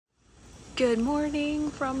Good morning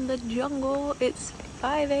from the jungle. It's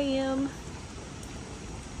 5 a.m.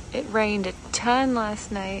 It rained a ton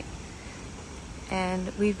last night,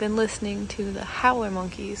 and we've been listening to the howler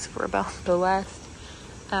monkeys for about the last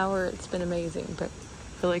hour. It's been amazing, but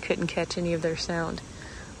really couldn't catch any of their sound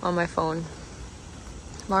on my phone.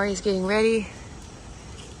 Mari's getting ready,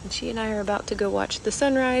 and she and I are about to go watch the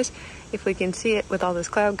sunrise if we can see it with all this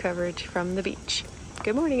cloud coverage from the beach.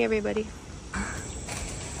 Good morning, everybody.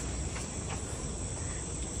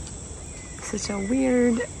 Such a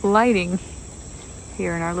weird lighting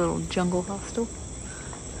here in our little jungle hostel.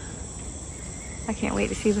 I can't wait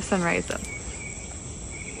to see the sunrise though.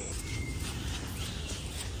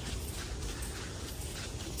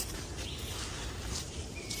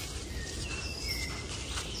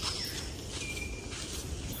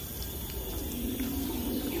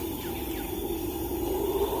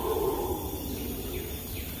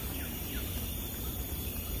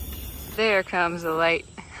 There comes the light.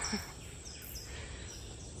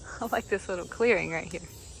 I like this little clearing right here.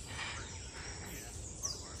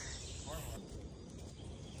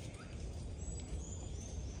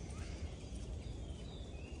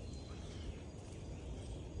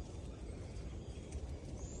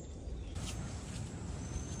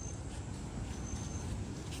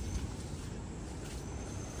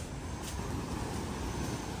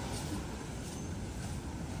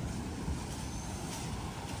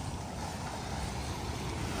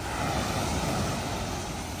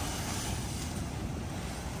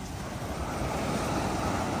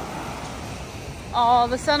 Oh,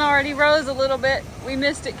 the sun already rose a little bit. We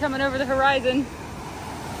missed it coming over the horizon.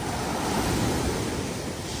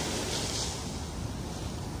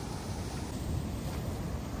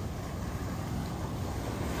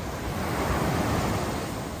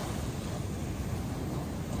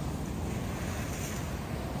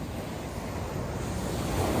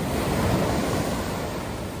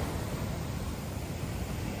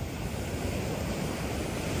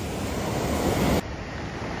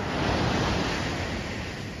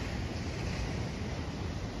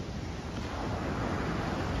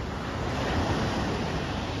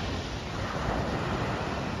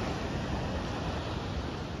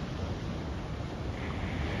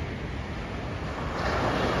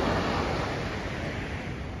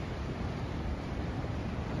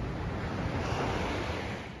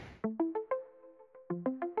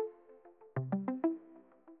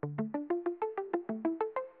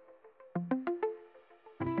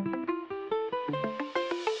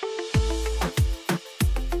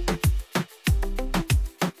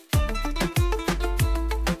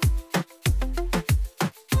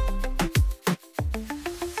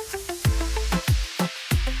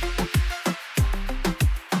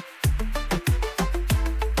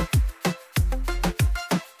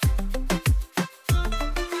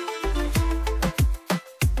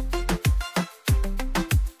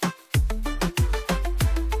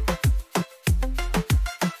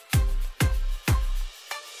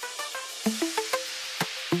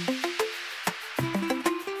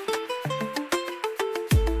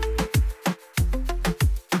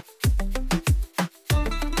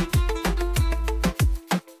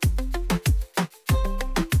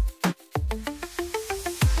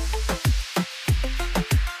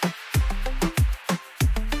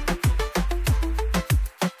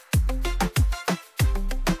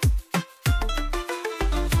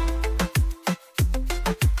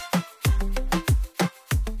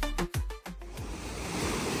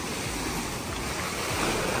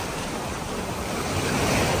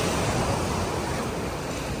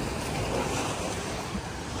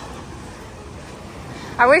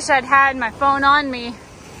 I wish I'd had my phone on me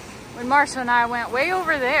when Marshall and I went way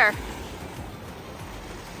over there.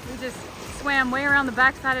 We just swam way around the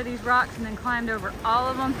backside of these rocks and then climbed over all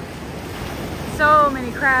of them. So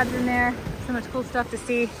many crabs in there, so much cool stuff to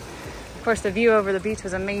see. Of course, the view over the beach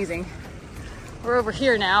was amazing. We're over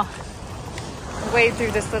here now. We wade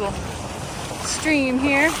through this little stream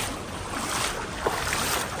here.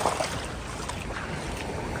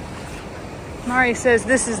 Mari says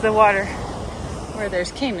this is the water where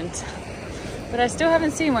there's caimans, but I still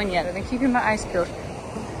haven't seen one yet. I've been keeping my eyes peeled.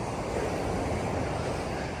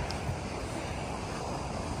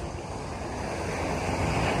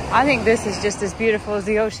 I think this is just as beautiful as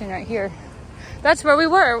the ocean right here. That's where we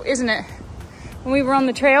were, isn't it? When we were on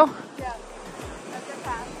the trail? Yeah, that's the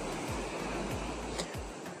path.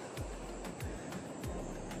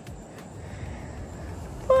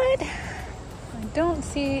 But I don't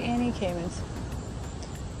see any caimans.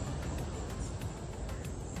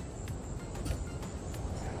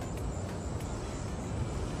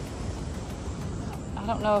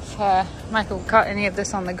 don't know if Michael caught any of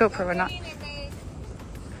this on the GoPro or not.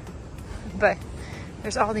 But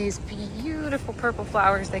there's all these beautiful purple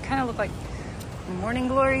flowers. They kind of look like morning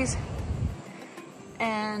glories.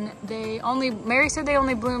 And Mary said they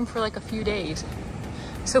only bloom for like a few days.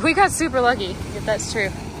 So we got super lucky, if that's true.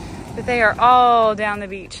 But they are all down the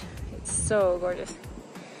beach. It's so gorgeous.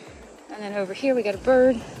 And then over here we got a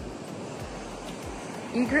bird.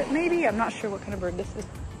 Egret maybe? I'm not sure what kind of bird this is.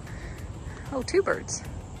 Oh, two birds.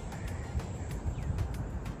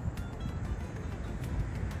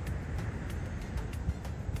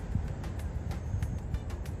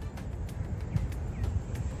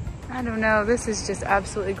 I don't know, this is just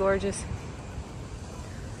absolutely gorgeous.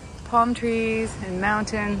 Palm trees and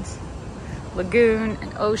mountains, lagoon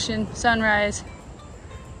and ocean, sunrise,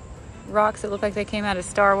 rocks that look like they came out of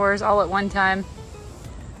Star Wars all at one time.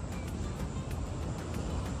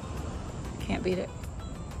 Can't beat it.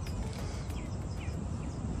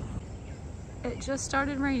 It just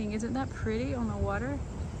started raining. Isn't that pretty on the water?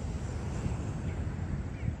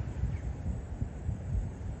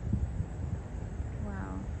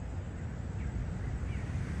 Wow.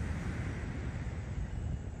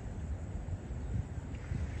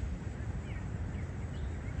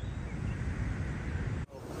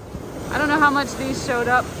 I don't know how much these showed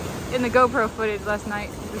up in the GoPro footage last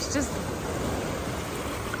night. It was just...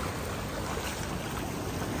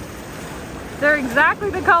 They're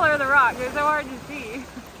exactly the color of the rock. They're so hard to see.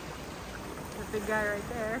 The big guy right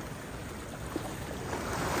there.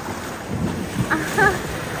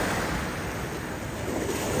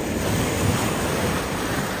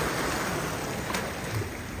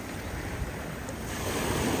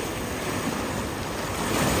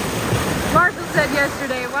 Marshall said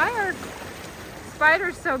yesterday, why are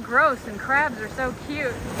spiders so gross and crabs are so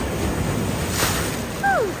cute?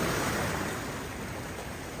 Woo!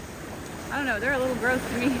 I don't know, they're a little gross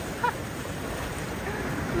to me.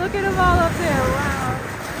 Look at them all up there, wow.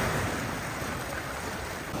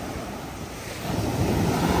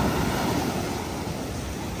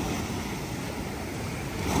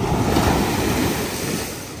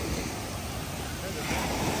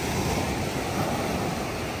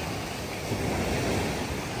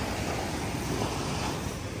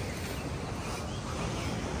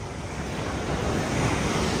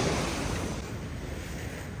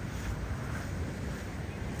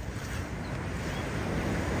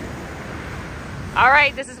 All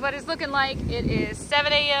right, this is what it's looking like. It is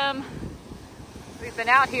 7 a.m. We've been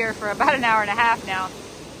out here for about an hour and a half now.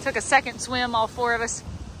 Took a second swim, all four of us.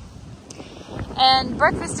 And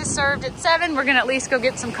breakfast is served at 7. We're gonna at least go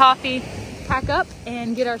get some coffee, pack up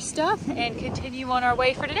and get our stuff and continue on our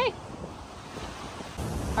way for today.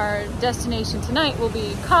 Our destination tonight will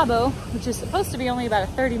be Cabo, which is supposed to be only about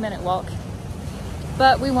a 30-minute walk.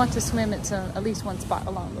 But we want to swim at at least one spot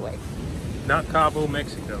along the way. Not Cabo,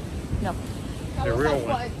 Mexico. No. The real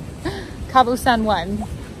one. Cabo San Juan.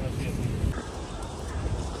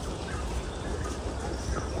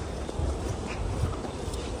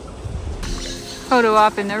 Photo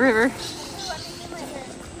op in the river.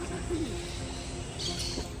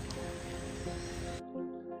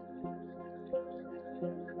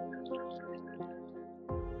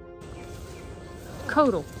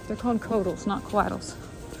 Codal. They're called codals, not coatls.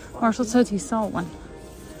 Marshall says he saw one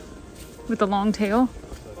with a long tail.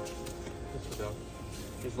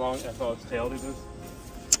 As long as I saw its tail do this.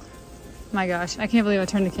 My gosh, I can't believe I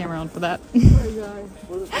turned the camera on for that.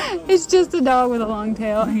 It's just a dog with a long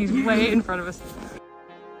tail and he's way in front of us.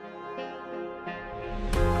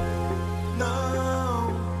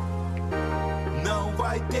 Não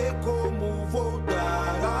vai ter como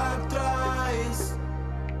voltar atrás.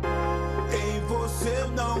 Em você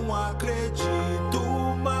eu não acredito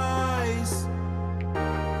mais.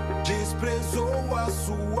 Desprezou a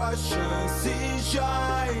sua chance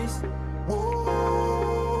jamais.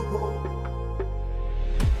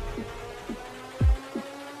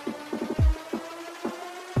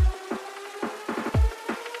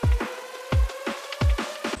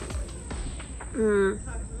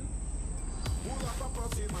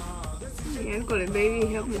 Miércoles, baby,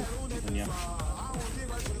 help me. Yeah.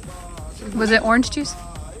 Was it orange juice?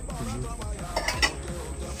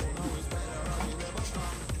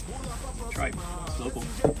 Try it. It's local.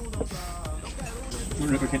 I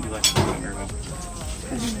wonder if we can't do like in America.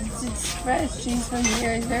 It's fresh cheese from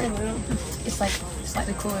here. It's very little. It's like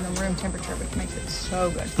slightly cooler than room temperature, which makes it so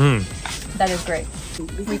good. That is great.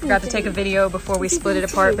 We forgot to take a video before we split it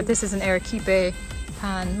apart, but this is an arequipe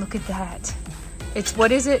pan. Look at that. It's,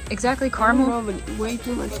 what is it exactly? Caramel? I don't know, but way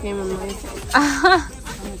too much came in my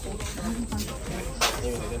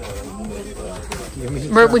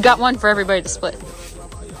We got one for everybody to split.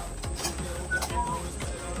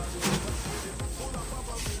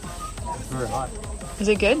 very hot. Is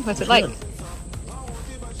it good? What's it like? Good.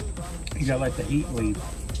 You gotta let the heat leave.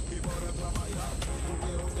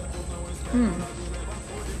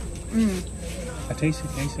 I taste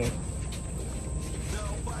it,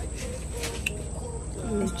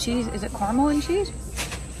 Is cheese, is it caramel and cheese?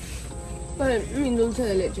 But I mean, dulce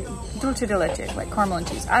de leche. Dulce de leche, like caramel and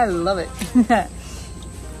cheese. I love it.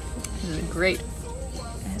 This is great.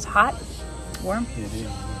 And it's hot, warm. Yeah, it is.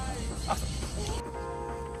 Awesome.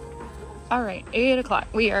 All right, 8 o'clock.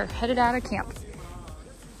 We are headed out of camp.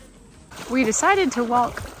 We decided to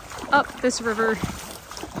walk up this river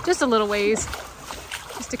just a little ways,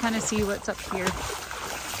 just to kind of see what's up here.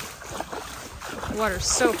 The water's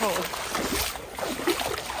so cold.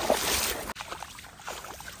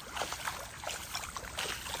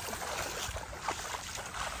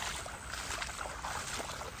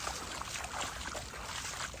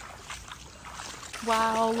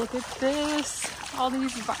 Wow, look at this. All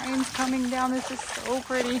these vines coming down. This is so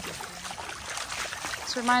pretty.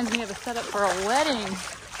 This reminds me of a setup for a wedding.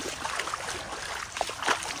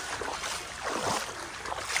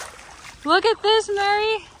 Look at this,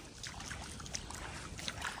 Mary.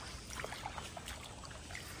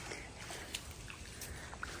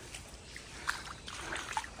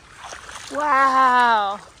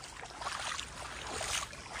 Wow.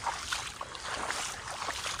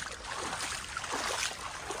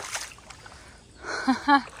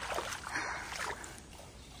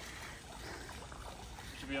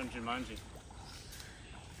 Should be on Jumanji.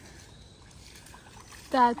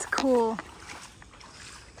 That's cool.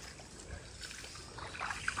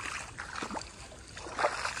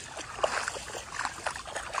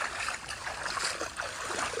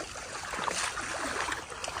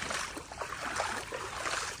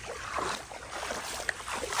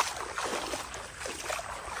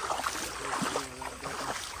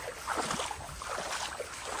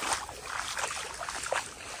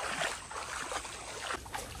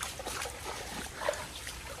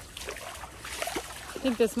 I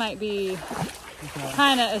think this might be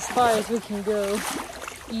kind of as far as we can go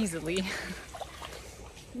easily.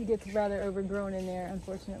 It gets rather overgrown in there,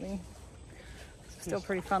 unfortunately. Still a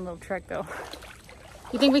pretty fun little trek, though.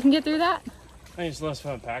 You think we can get through that? I think it's less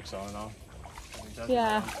fun packs on and all.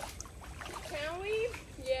 Yeah. Can we?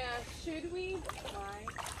 Yeah. Should we? Why?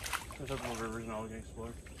 There's a couple of rivers and all we can explore.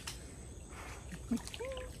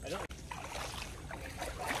 I don't.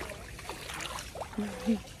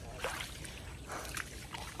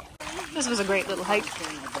 This was a great little hike.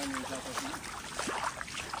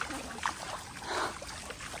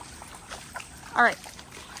 All right,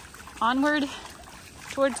 onward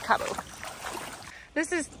towards Cabo.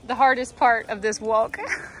 This is the hardest part of this walk.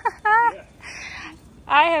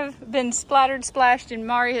 I have been splattered, splashed, and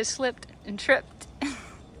Mari has slipped and tripped.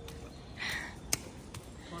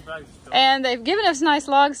 And they've given us nice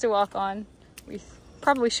logs to walk on. We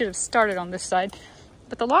probably should have started on this side.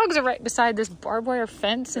 But the logs are right beside this barbed wire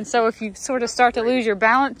fence, and so if you sort of start to lose your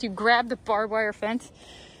balance, you grab the barbed wire fence.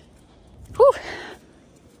 Whew.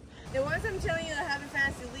 The ones I'm telling you that have the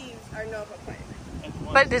fancy leaves are no papaya.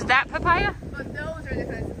 But is that papaya? But those are the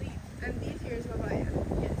fancy leaves, and these here is papaya.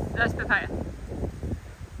 Yes. That's papaya.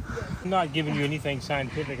 I'm not giving you anything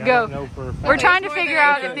scientific. Go. I don't know for a fact. We're trying to It's figure more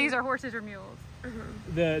out than- if these are horses or mules.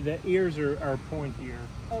 The ears are pointier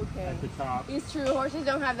Okay. at the top. It's true. Horses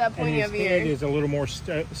don't have that And pointy his of head ears. is a little more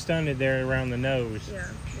stunted there around the nose. Yeah.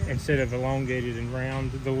 Instead of elongated and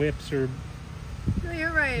round. The lips are, No,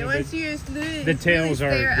 you're right. Yeah, Once the- you the tails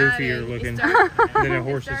are goofier looking than a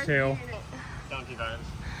horse's tail. Donkey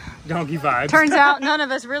vibes. Donkey vibes. Turns out none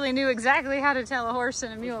of us really knew exactly how to tell a horse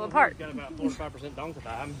and a mule apart. Got about 4 to 5% donkey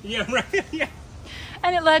vibe. Yeah, right. Yeah.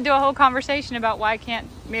 And it led to a whole conversation about why can't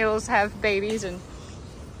mules have babies, and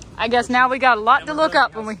I guess now we got a lot to look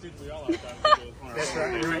up when we That's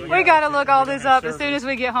right. we got to look all this up as soon as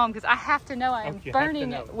we get home, because I have to know. I am Okay, you have to burning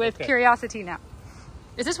know. it with Okay. curiosity now.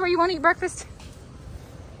 Is this where you want to eat breakfast?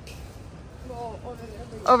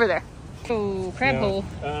 Over there. Oh, crab hole.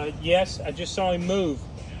 Yes, I just saw him move.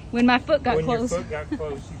 When my foot got When close. your foot got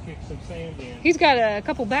close, you kicked some sand in. He's got a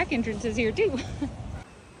couple back entrances here too.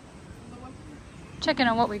 Checking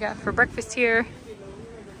on what we got for breakfast here.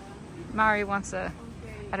 Mari wants a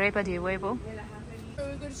arepa de huevo.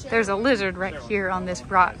 There's a lizard right here on this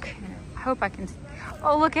rock. I hope I can.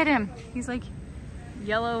 Oh, look at him. He's like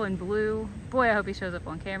yellow and blue. Boy, I hope he shows up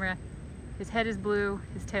on camera. His head is blue.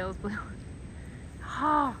 His tail is blue.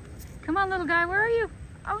 Oh, come on, little guy. Where are you?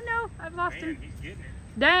 Oh no, I've lost him. He's getting it.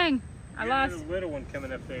 Dang, I lost. There's a little one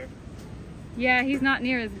coming up there. Yeah, he's not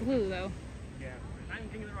near as blue though. Yeah. I can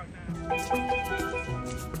think of the rock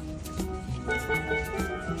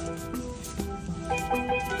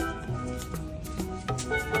now.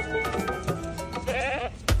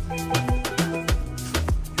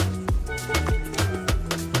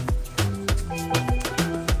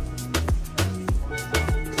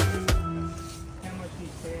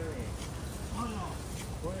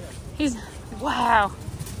 He's, wow.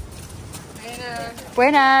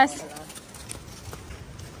 Buenas.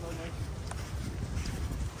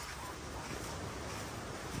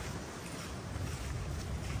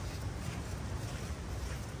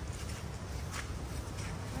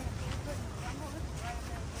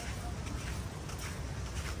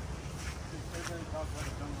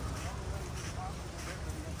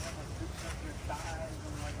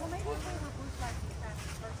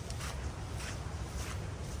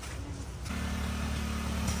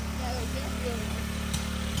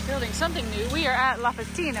 Building something new. We are at La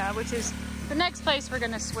Piscina, which is the next place we're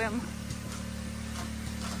gonna swim.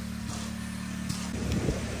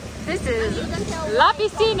 This is La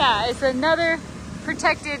Piscina. It's another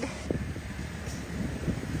protected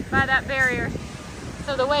by that barrier,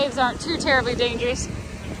 so the waves aren't too terribly dangerous.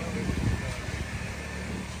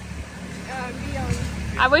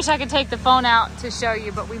 I wish I could take the phone out to show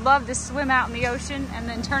you, but we love to swim out in the ocean and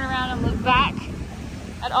then turn around and look back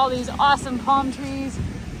at all these awesome palm trees,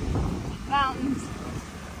 mountains,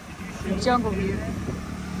 jungle view.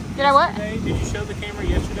 Did I what? Did you show the camera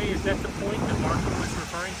yesterday? Is that the point that Marshall was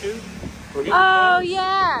referring to? Oh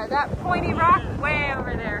yeah, that pointy rock way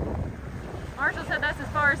over there. Marshall said that's as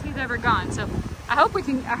far as he's ever gone. So I hope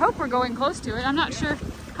we're going close to it. I'm not sure.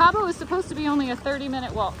 Cabo is supposed to be only a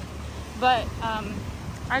 30-minute walk, but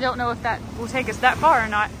I don't know if that will take us that far or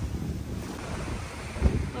not.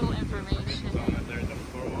 Little information.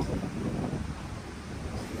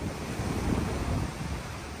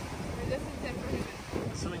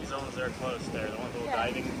 Swimming zones are close there. The ones that are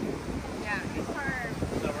diving. Yeah, it's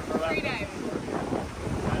for free diving.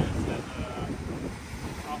 That is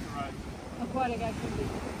authorized. Aquatic activity.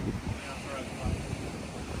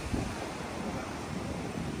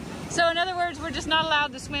 So in other words, we're just not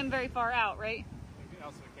allowed to swim very far out, right? We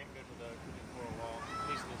also can't go to the coral wall, at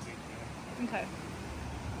least this week. Okay.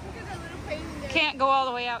 Look at the little painting there. Can't go all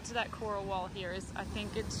the way out to that coral wall here. I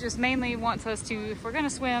think it's just mainly wants us to, if we're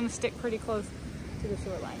gonna swim, stick pretty close to the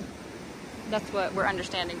shoreline. That's what we're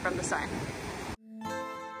understanding from the sign.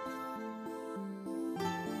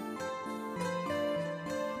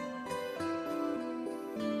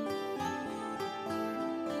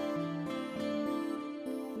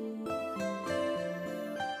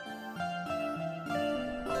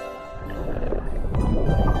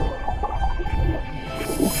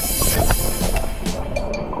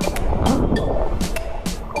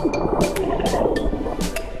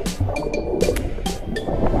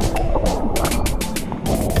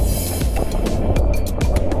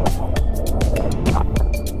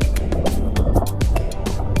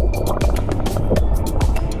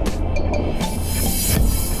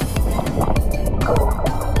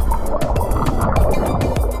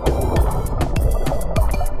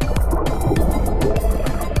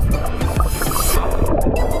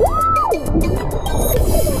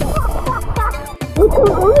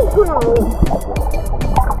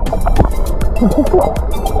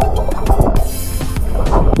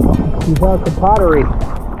 You found some pottery.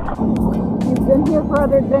 You've been here for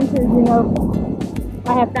other adventures, you know.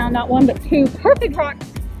 I have found not one but two perfect rocks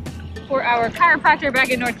for our chiropractor back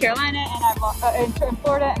in North Carolina, and I've lost, in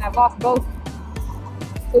Florida, and I've lost both.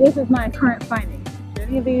 So this is my current finding. Do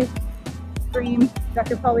any of these scream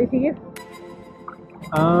Dr. Polly to you?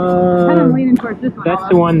 I'm leaning towards this one. That's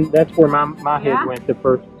the one. That's where my head went the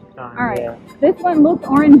first time. All right. Yeah. This one looks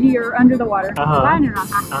orangier under the water.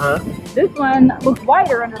 This one looks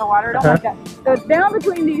whiter under the water. I don't like that. So it's down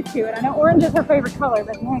between these two, and I know orange is her favorite color,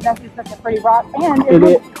 but man, that's just such a pretty rock. And it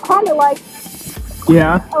looks kind of like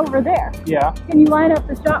over there. Yeah. Can you line up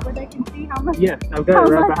the shot where they can see how much? Yes, I've got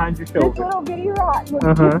it right behind your shoulder. This little bitty rock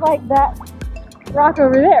looks just like that rock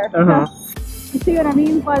over there. So, you see what I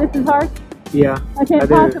mean? Why this is hard? Yeah. I can't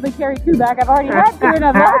possibly carry two back. I've already had two and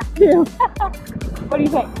I've lost two. What do you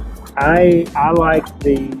think? I like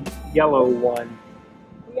the yellow one.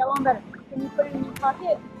 The yellow one better. Can you put it in your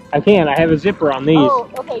pocket? I can. I have a zipper on these. Oh,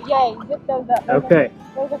 okay. Yay. Zip those up. Okay.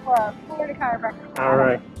 Those are for our Florida chiropractor. All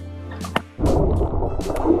right.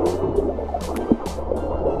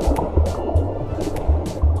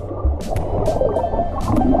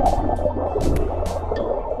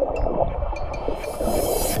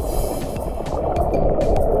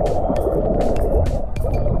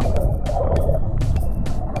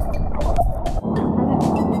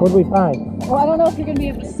 What did we find? Well, I don't know if you're going to be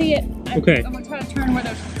able to see it. Okay. I'm going to try to turn where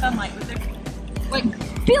there's sunlight. But there's like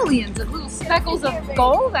billions of little speckles of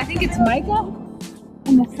gold. I think it's mica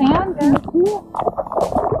in the sand. Can you see it?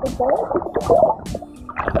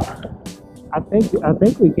 I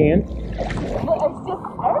think we can. Well, it's just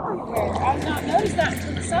everywhere. I did not notice that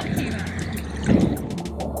until the sun came out.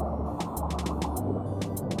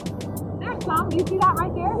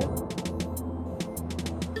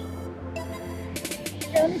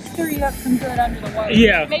 you have some good under the water.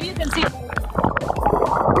 Yeah. Maybe you can see. I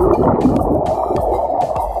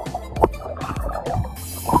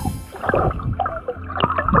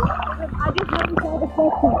just noticed all the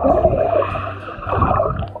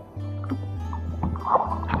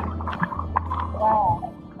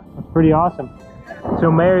Wow. That's pretty awesome. So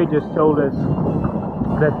Mary just told us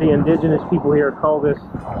that the indigenous people here call this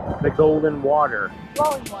the golden water.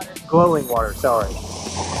 Glowing water. Glowing water, sorry.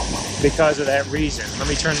 Because of that reason. Let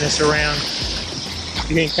me turn this around.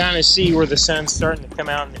 You can kind of see where the sun's starting to come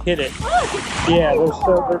out and hit it. Yeah, there's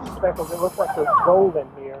speckles. It looks like there's gold in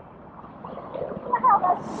here.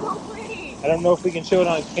 Wow, that's so pretty. I don't know if we can show it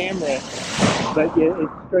on camera, but it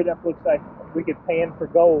straight up looks like we could pan for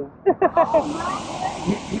gold.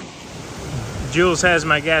 Jules has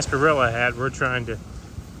my Gasparilla hat. We're trying to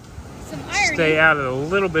stay out of a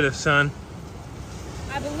little bit of sun.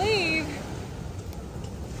 I believe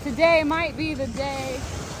today might be the day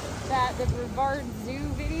that the Brevard Zoo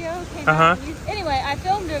video came out. Anyway, I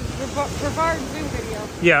filmed a Brevard Zoo video.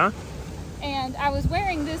 Yeah. And I was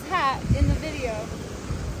wearing this hat in the video.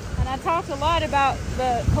 And I talked a lot about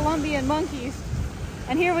the Colombian monkeys.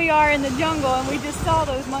 And here we are in the jungle and we just saw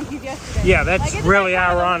those monkeys yesterday. Yeah, that's like, really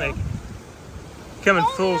ironic. Coming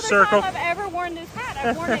full circle. It's the only time I've ever worn this hat.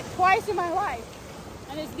 I've worn it twice in my life.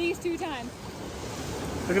 And it's these 2 times.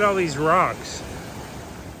 Look at all these rocks.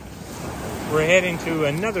 We're heading to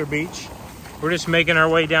another beach. We're just making our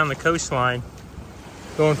way down the coastline.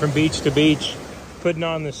 Going from beach to beach. Putting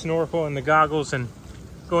on the snorkel and the goggles and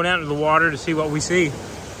going out into the water to see what we see.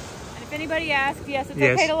 And if anybody asks, yes, it's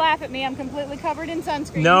okay to laugh at me. I'm completely covered in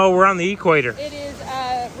sunscreen. No, we're on the equator. It is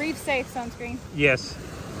reef safe sunscreen. Yes.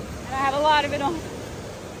 And I have a lot of it on.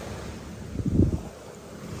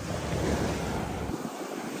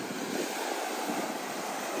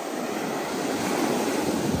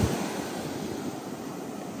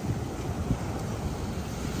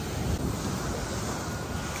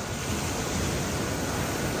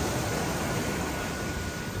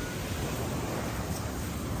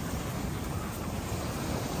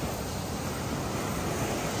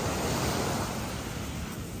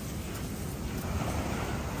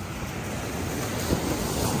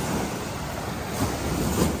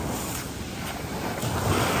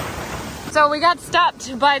 So we got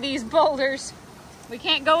stopped by these boulders. We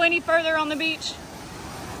can't go any further on the beach.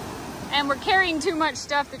 And we're carrying too much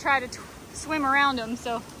stuff to try to swim around them.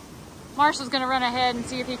 So Marshall's gonna run ahead and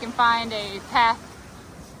see if he can find a path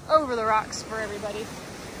over the rocks for everybody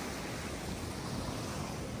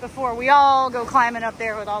before we all go climbing up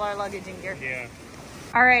there with all our luggage and gear. Yeah.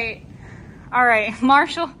 All right.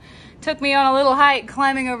 Marshall took me on a little hike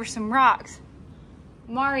climbing over some rocks.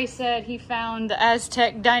 Mari said he found the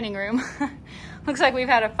Aztec dining room. Looks like we've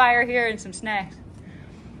had a fire here and some snacks.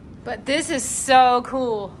 But this is so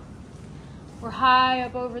cool. We're high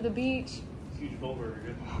up over the beach. Huge boulder.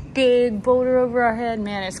 Big boulder over our head.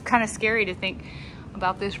 Man, it's kind of scary to think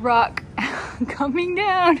about this rock coming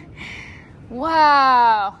down.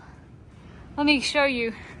 Wow. Let me show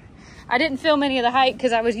you. I didn't film any of the hike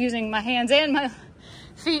because I was using my hands and my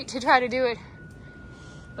feet to try to do it.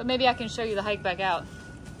 But maybe I can show you the hike back out.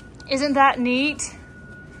 Isn't that neat?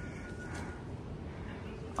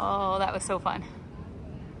 Oh, that was so fun.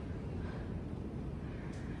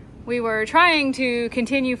 We were trying to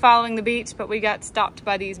continue following the beach, but we got stopped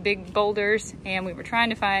by these big boulders and we were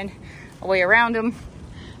trying to find a way around them.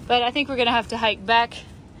 But I think we're gonna have to hike back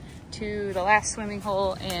to the last swimming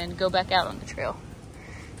hole and go back out on the trail.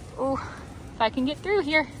 Oh, if I can get through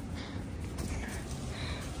here.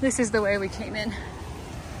 This is the way we came in.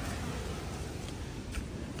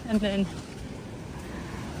 And then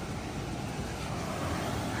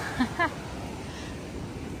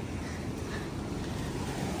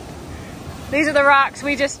these are the rocks.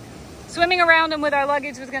 We just, swimming around them with our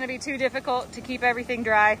luggage was going to be too difficult to keep everything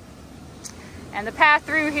dry. And the path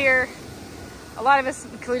through here, a lot of us,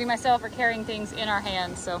 including myself, are carrying things in our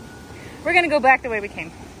hands. So we're going to go back the way we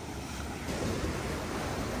came.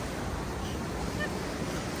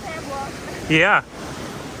 Yeah,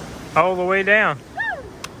 all the way down.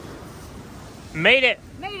 Made it.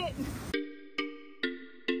 Made it.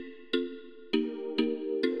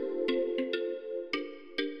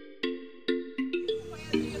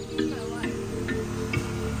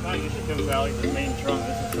 Not used to come valley, the main trunk.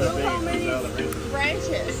 This is so big. How many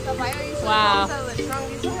branches? The bio usually Wow. comes out of the trunk.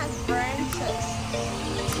 This one has branches.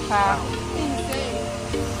 Wow. Insane.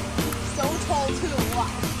 So tall too.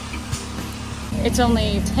 Wow. It's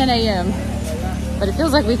only 10 a.m., but it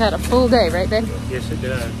feels like we've had a full day, right, babe? Yes, it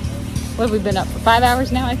does. What have we been up for? 5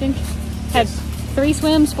 hours now, I think? Had 3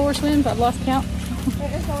 swims, 4 swims, I've lost count.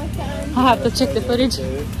 I'll have to check the footage.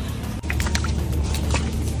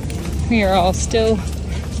 We are all still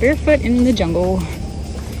barefoot in the jungle.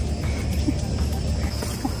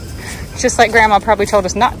 Just like Grandma probably told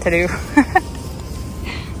us not to do.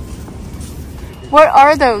 What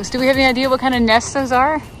are those? Do we have any idea what kind of nests those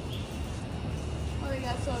are? Oh, they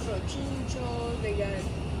got some chuchos, they got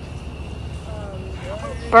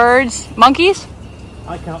Birds? Monkeys? I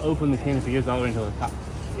like how open the canopy is all the way until the top.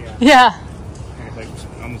 Yeah.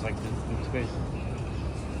 Almost like the space.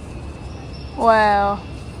 Wow.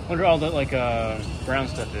 I wonder all that like brown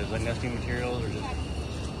stuff is, like nesting materials or just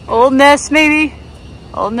Old nests maybe?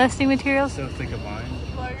 Old nesting materials? so thick of vine.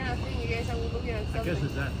 people are gonna think you guys are looking at I something. guess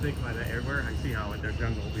it's that thick by that everywhere. I see how their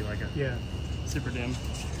jungle will be like a super dim.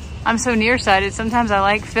 I'm so nearsighted. Sometimes I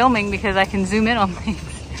like filming because I can zoom in on things.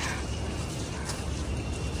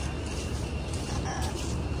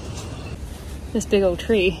 This big old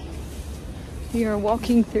tree. We are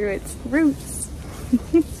walking through its roots.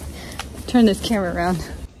 Turn this camera around.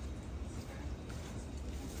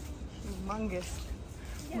 Humongous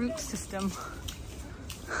root system.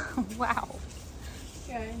 Wow.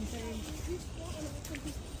 Yeah, I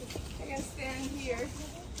can stand here.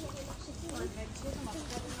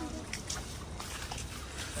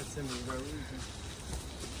 That's in the road.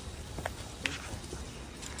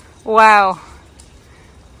 Wow.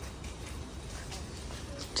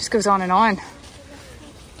 Just goes on and on.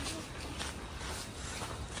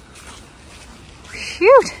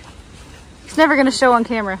 Shoot! It's never gonna show on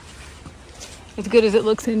camera. As good as it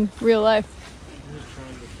looks in real life. I'm just trying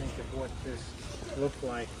to think of what this looked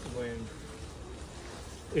like when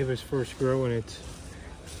it was first growing. It's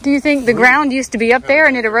Do you think the ground used to be up there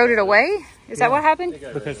and it eroded away? Is that what happened?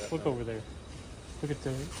 because look over there. Look at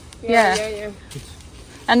the Yeah.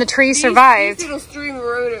 And the tree survived. This little stream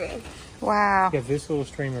eroded it. Wow. this little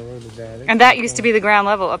stream eroded that. And that used to be the ground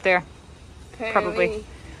level up there. Apparently.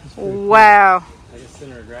 Probably. Wow. I guess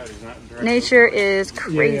center of gravity is not direct. Nature is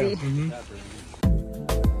crazy.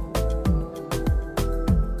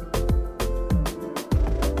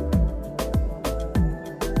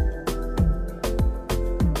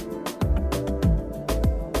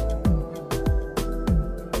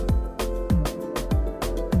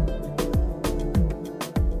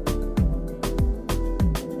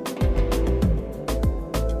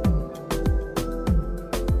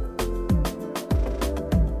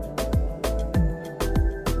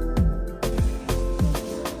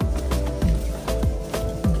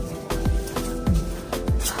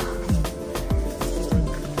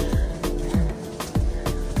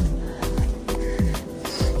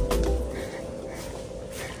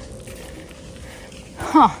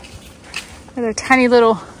 Huh. Another tiny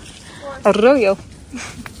little arroyo.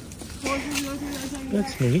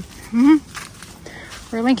 That's neat.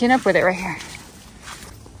 We're linking up with it right here.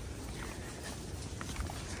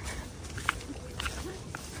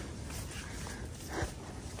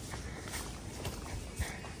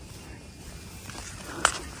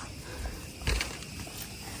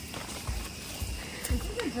 This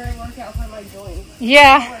is a great workout for my joints.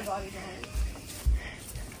 Yeah. My body joints.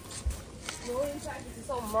 Rolling practice is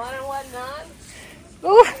so mud and whatnot.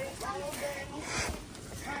 Ooh.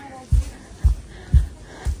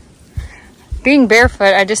 Being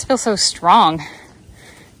barefoot, I just feel so strong.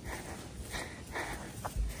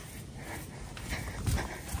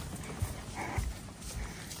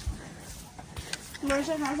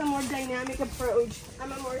 Marsha has a more dynamic approach.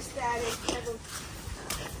 I'm a more static type of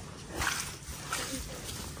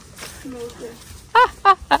motor.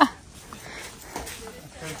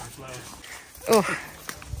 Oh.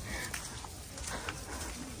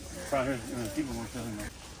 Probably people more feeling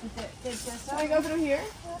like Can I go through here?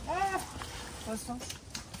 it's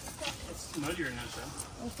muddier in that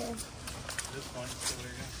though. Okay. This one, so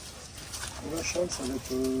there you go. La chatte, ça va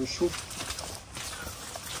être chaud.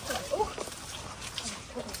 Ça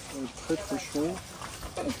va être très très chaud.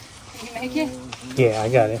 Make it? Yeah, I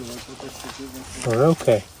got it. We're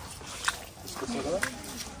okay.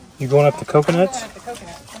 You going up the coconuts?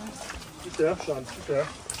 Super, Sean, super.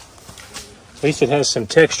 At least it has some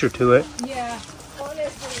texture to it. Yeah.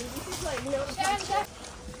 Honestly, this is like no.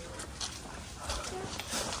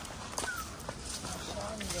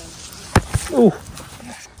 Ooh.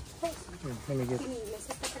 Let me get. You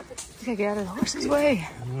gotta get out of the horse's way.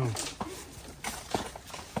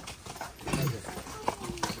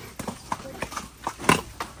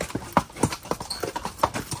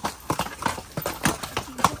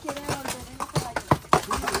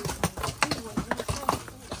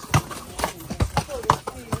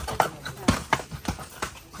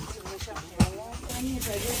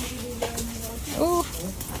 Ooh.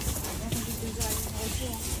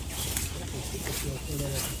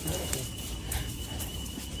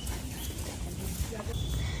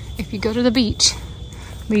 If you go to the beach,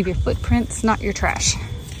 leave your footprints, not your trash.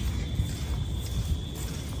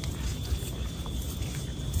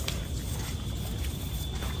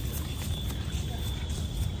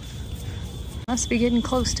 Must be getting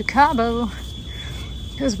close to Cabo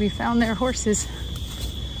because we found their horses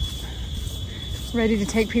ready to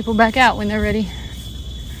take people back out when they're ready.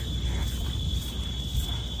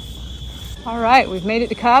 All right, we've made it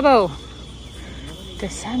to Cabo, to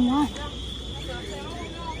San Juan.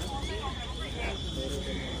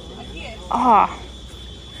 Ah,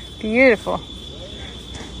 beautiful.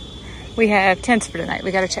 We have tents for tonight.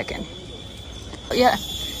 We got to check in. Yeah.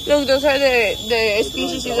 Look, those are the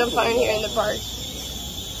species you can find here in the park.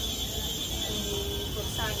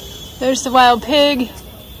 There's the wild pig.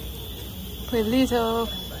 Pueblito.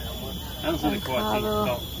 I don't see the quad. Cabo.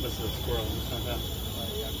 Oh, this is a squirrel. It's not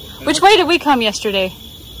that. Which way did we come yesterday?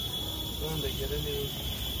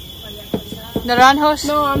 Naranjos?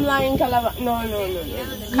 No, I'm lying. No.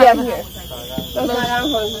 Yeah, here. Those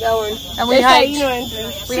naranjos, that one. And we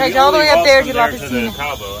hiked all the way up there to La To the Piscina.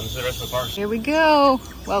 Cabo and the rest of the park. Here we go.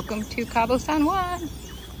 Welcome to Cabo San Juan.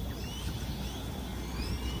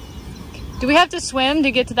 Do we have to swim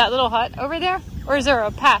to get to that little hut over there? Or is there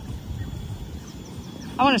a path?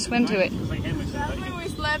 I want to swim to it. That's where we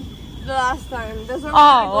slept the last time. That's where we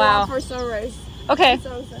Oh, go wow. out for sunrise. Okay,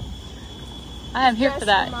 Sunset. I am here for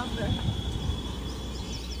that. From up there.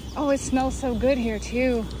 Oh, it smells so good here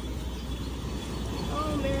too.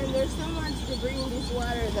 Oh man, there's so much debris in this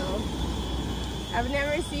water though. I've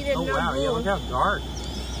never seen it Oh not wow, yeah, move. look how dark.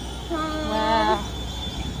 Wow.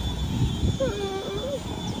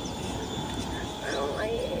 I don't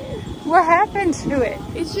like it. What happened to it?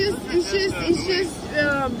 It's just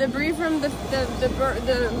debris from the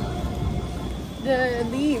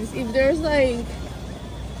leaves. If there's like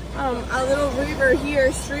a little river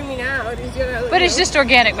here streaming out, it's gonna. But it's just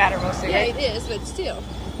organic matter mostly, yeah, right? it is, but still,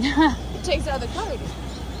 it takes out the color.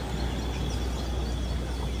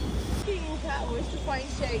 King Cabo is to find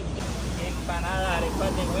shade.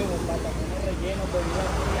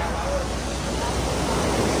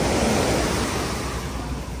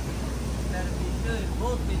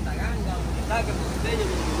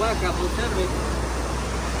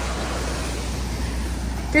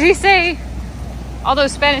 Did he say all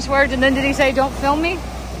those Spanish words and then did he say don't film me?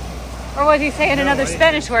 Or was he saying another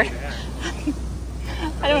Spanish word?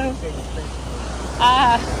 I don't know.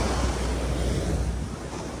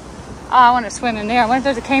 I want to swim in there. I wonder if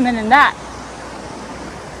there's a caiman in that.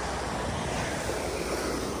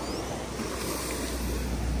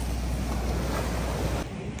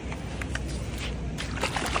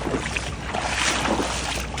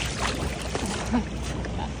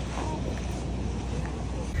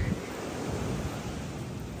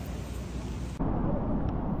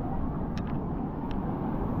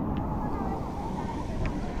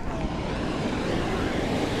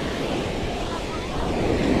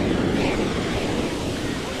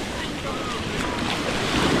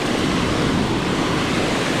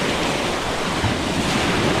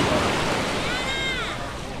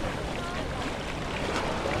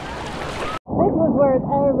 Worth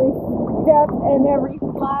every step and every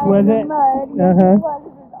slide Was in the it? mud. Uh-huh.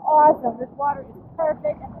 This is awesome. This water is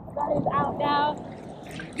perfect and the sun is out now.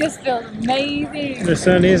 This feels amazing. The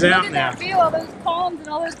sun is Look out at now. that view, all those palms and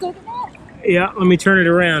all those coconuts. Yeah, let me turn it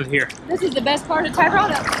around here. This is the best part of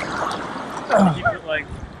Tayrona. If you put like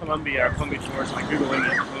Columbia or Columbia Shores, like Googling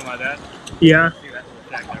it or something like that, Yeah, see that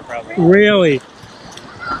little shack there probably. really?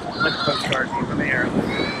 Like postcards from the air.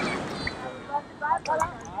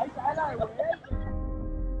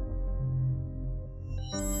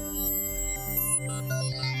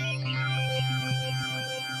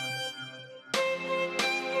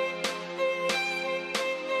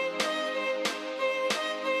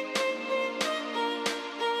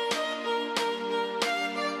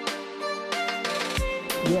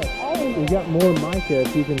 Yes. We got more mica,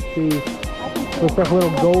 if you can see. Looks like little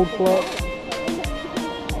gold flecks.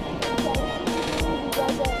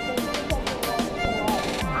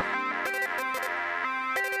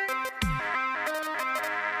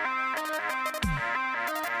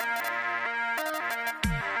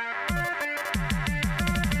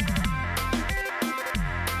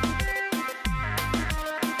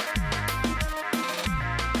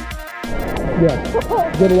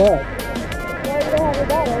 Yeah, good luck.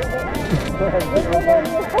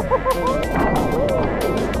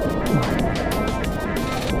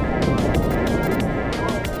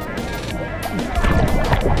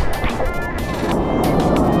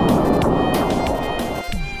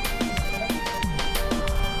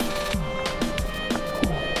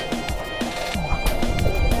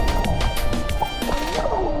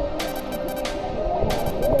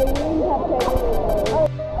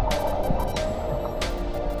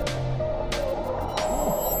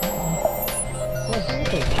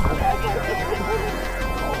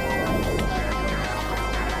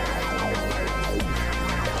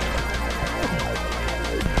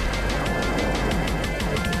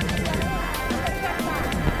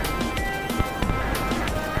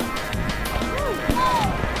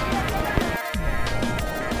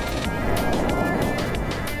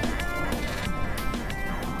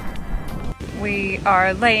 We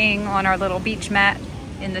are laying on our little beach mat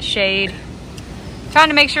in the shade, trying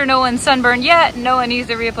to make sure no one's sunburned yet, no one needs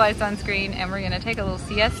to reapply sunscreen, and we're gonna take a little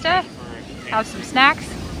siesta, have some snacks.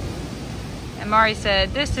 And Mari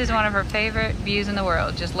said this is one of her favorite views in the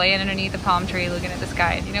world, just laying underneath a palm tree looking at the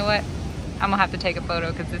sky. And you know what? I'm gonna have to take a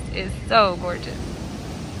photo because this is so gorgeous.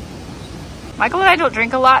 Michael and I don't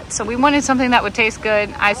drink a lot, so we wanted something that would taste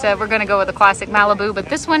good. I said we're gonna go with the classic Malibu, but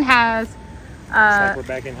this one has It's like we're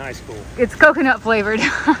back in high school. it's coconut flavored.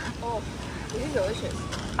 Oh, this is delicious.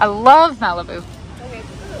 I love Malibu. Okay,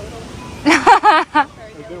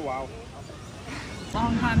 It's been a while.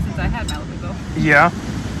 Long time since I had Malibu though. Yeah.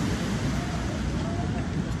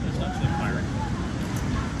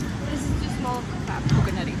 This is just small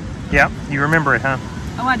coconutty. Yeah, you remember it, huh?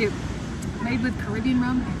 Oh, I do. Made with Caribbean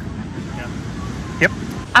rum and coconut. Yeah. Yep.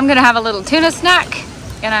 I'm gonna have a little tuna snack,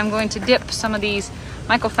 and I'm going to dip some of these.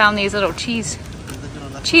 Michael found these little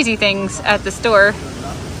cheesy things at the store.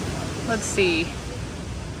 Let's see.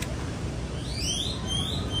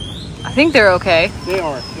 I think they're okay. They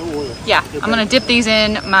are. No oil. Yeah, I'm gonna dip these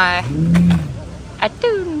in my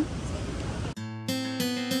atún.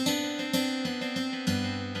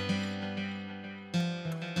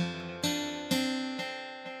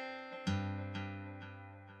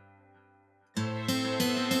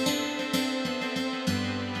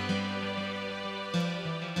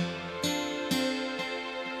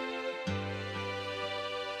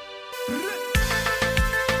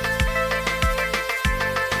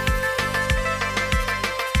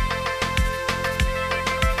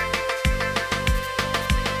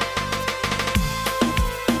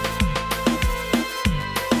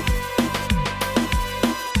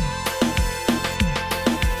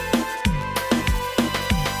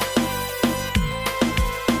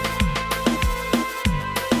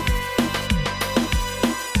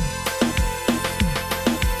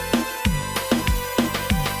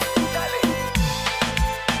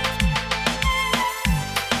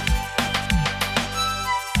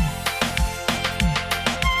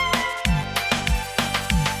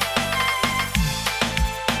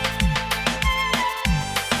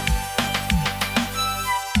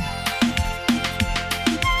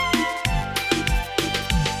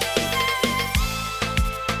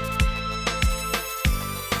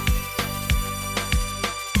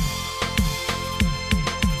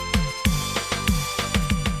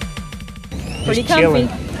 Pretty comfy. Chilling.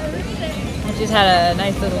 I just had a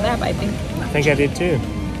nice little nap, I think. I think I did too.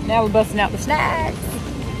 Now we're busting out the snacks.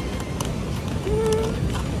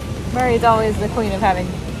 Mary's always the queen of having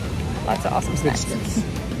lots of awesome snacks.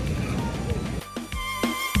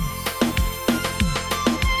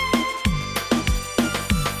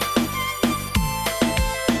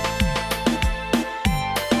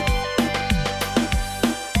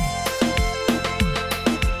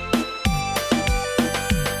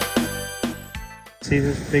 See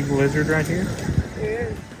this big lizard right here?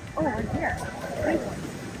 Oh, right here.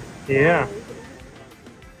 Yeah.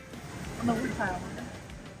 On the wood pile.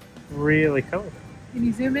 Really colorful. Can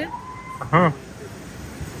you zoom in? Uh-huh.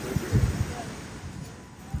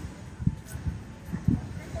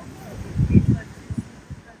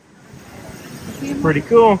 Pretty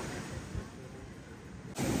cool.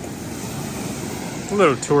 A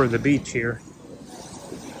little tour of the beach here.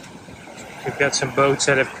 We've got some boats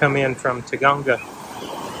that have come in from Taganga.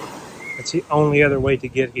 It's the only other way to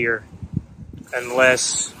get here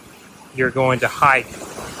unless you're going to hike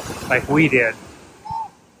like we did.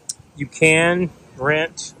 You can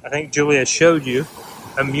rent, I think Julia showed you,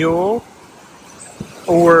 a mule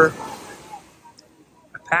or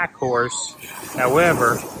a pack horse.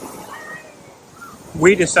 However,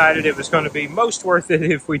 we decided it was going to be most worth it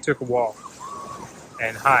if we took a walk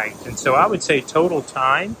and hiked. And so I would say total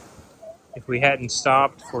time, if we hadn't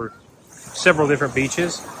stopped for several different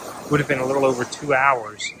beaches, would have been a little over 2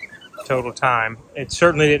 hours total time. It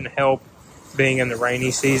certainly didn't help being in the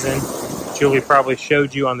rainy season. Julie probably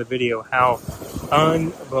showed you on the video how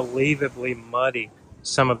unbelievably muddy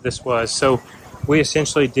some of this was. So we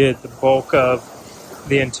essentially did the bulk of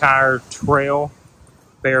the entire trail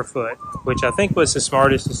barefoot, which I think was the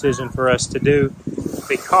smartest decision for us to do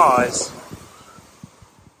because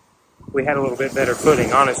we had a little bit better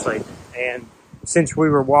footing, honestly. And since we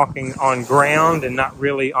were walking on ground and not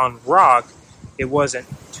really on rock, it wasn't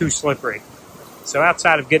too slippery. So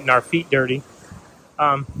outside of getting our feet dirty,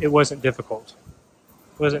 it wasn't difficult.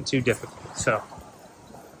 It wasn't too difficult. So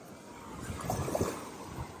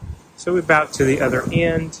we're about to the other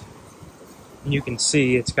end. And you can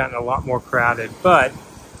see it's gotten a lot more crowded, but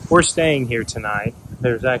we're staying here tonight.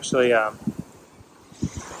 There's actually an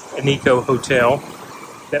eco hotel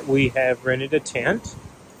that we have rented a tent.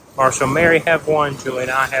 Marshall and Mary have one. Julie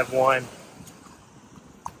and I have one.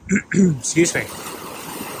 Excuse me.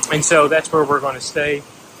 And so that's where we're going to stay.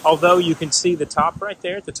 Although you can see the top right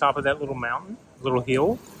there at the top of that little mountain, little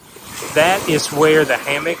hill. That is where the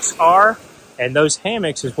hammocks are. And those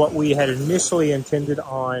hammocks is what we had initially intended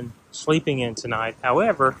on sleeping in tonight.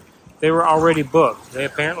 However, they were already booked. They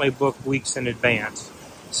apparently booked weeks in advance.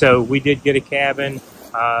 So we did get a cabin.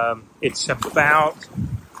 It's about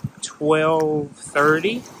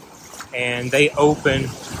 12:30, and they open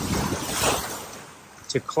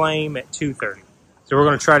to claim at 2:30. So we're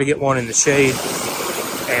going to try to get one in the shade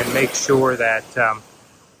and make sure that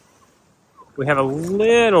we have a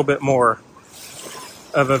little bit more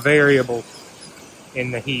of a variable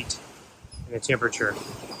in the heat and the temperature.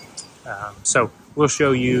 So we'll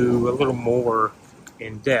show you a little more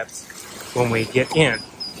in depth when we get in.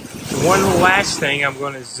 One last thing I'm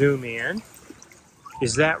going to zoom in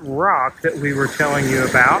is that rock that we were telling you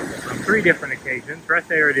about on 3 different occasions. Right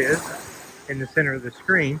there it is in the center of the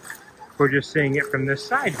screen. We're just seeing it from this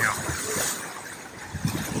side now.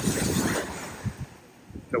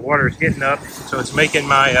 The water's getting up, so it's making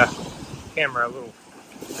my camera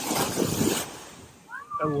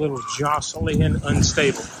a little jostly and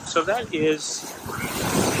unstable. So that is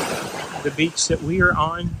the beach that we are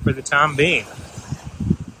on for the time being.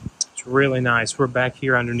 It's really nice. We're back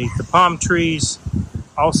here underneath the palm trees,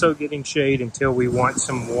 also getting shade until we want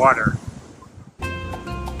some water.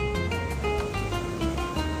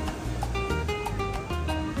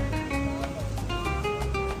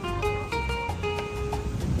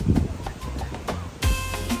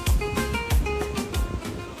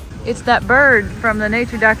 It's that bird from the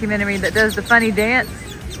nature documentary that does the funny dance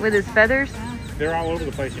with his feathers. They're all over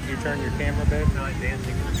the place if you turn your camera back. Not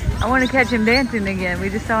dancing. I want to catch him dancing again. We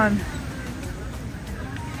just saw him.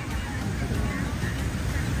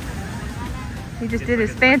 He just did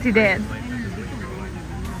his fancy dance.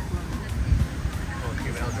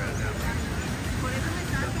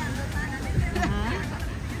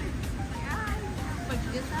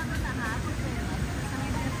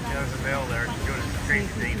 There's a male there doing his strange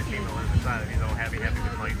thing. The female on the side of him. He's all happy to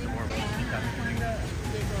fight some more.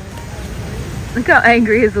 Look how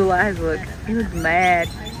angry his little eyes look. He looks mad.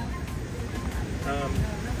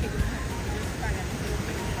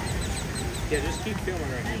 Yeah, just keep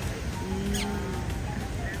filming right here.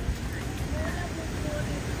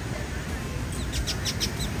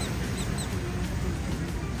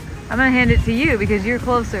 I'm gonna hand it to you because you're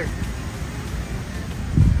closer.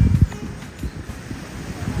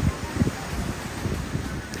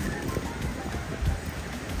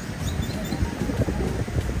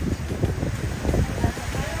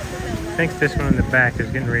 I think this one in the back is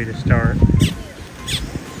getting ready to start.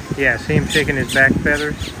 Yeah, see him shaking his back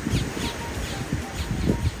feathers?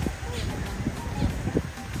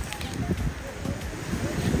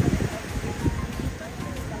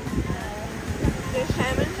 The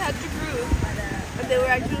shamans had to prove that they were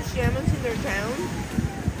actual shamans in their town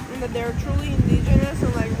and that they were truly indigenous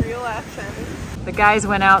and like real ass shamans. The guys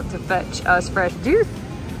went out to fetch us fresh juice,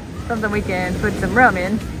 something we can put some rum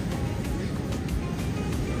in.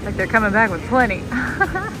 Like they're coming back with plenty.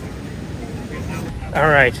 All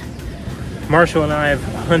right, Marshall and I have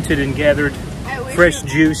hunted and gathered fresh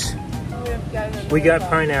juice. We got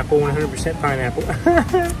pineapple, 100% pineapple.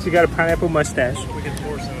 She got a pineapple mustache.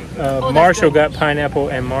 Marshall got pineapple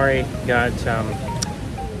and Mari got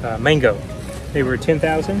mango. They were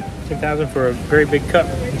 10,000 for a very big cup.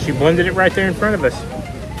 And she blended it right there in front of us.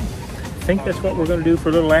 I think that's what we're gonna do for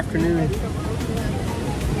a little afternoon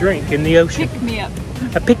drink in the ocean. Pick me up.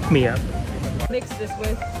 A pick-me-up. Mix this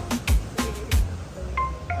with.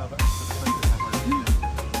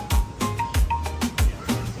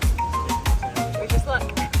 Wish us luck.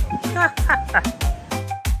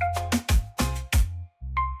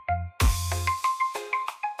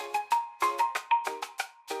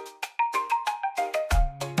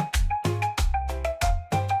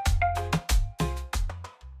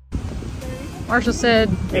 Marshall said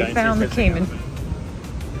they found the caiman.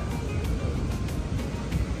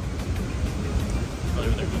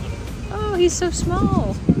 Oh, he's so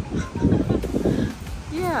small.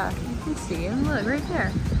 Yeah, you can see him. Look, right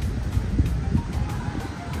there.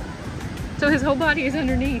 So his whole body is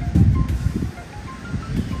underneath.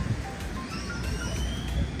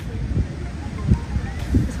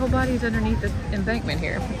 His whole body is underneath the embankment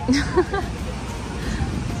here.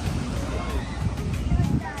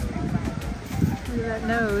 Look at that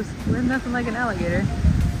nose. We're nothing like an alligator.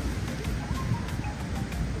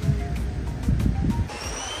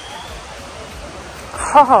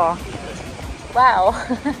 Oh, wow.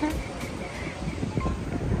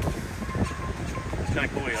 kind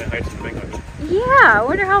of cool. You have some big ones. Yeah, I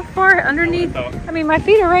wonder how far underneath. I mean, my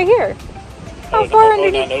feet are right here. How Oh, far not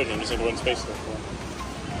underneath? noticing. Just like one space there.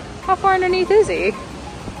 How far underneath is he?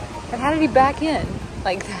 And how did he back in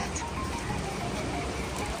like that?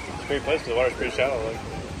 It's a great place because the water's pretty shallow. Like.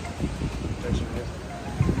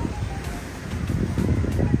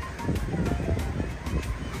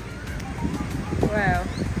 Wow.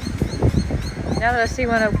 Now that I see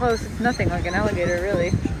one up close, it's nothing like an alligator, really.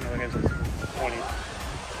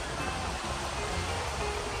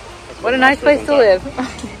 What a nice place to live.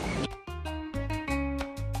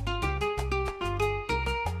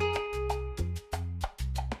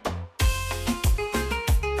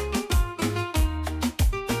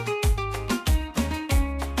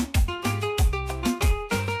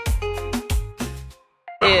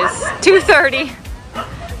 It is 2:30.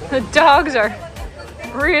 The dogs are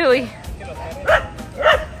really,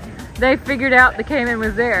 they figured out the caiman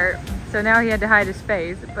was there, so now he had to hide his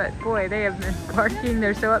face. But boy, they have been barking.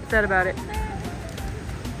 They're so upset about it.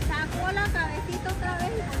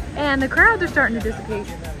 And the crowds are starting to dissipate.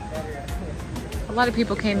 A lot of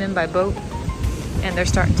people came in by boat and they're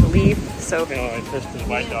starting to leave, so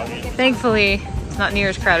thankfully it's not near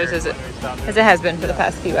as crowded as it has been for the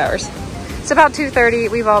past few hours. It's about 2:30.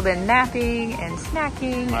 We've all been napping and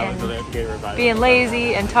snacking and being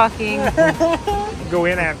lazy and talking. Go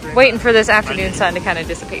in after. Waiting for this afternoon sun to kind of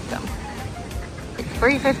dissipate them.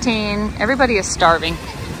 3:15. Everybody is starving.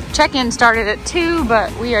 Check-in started at 2,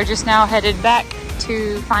 but we are just now headed back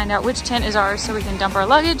to find out which tent is ours so we can dump our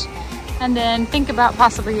luggage and then think about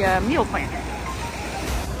possibly a meal plan.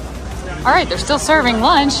 All right, they're still serving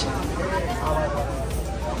lunch.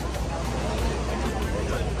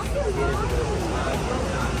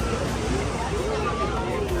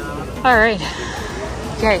 All right,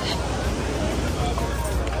 okay.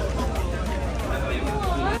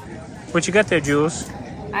 What you got there, Jules?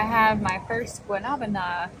 I have my first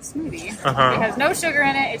guanabana smoothie. It Uh-huh. has no sugar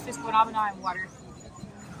in it, it's just guanabana and water.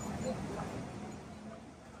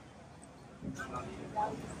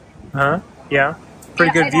 Huh? Yeah.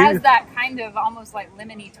 Pretty good It view. has that kind of almost like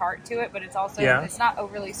lemony tart to it, but it's also, Yeah. it's not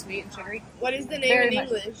overly sweet and sugary. What is the name Very in much.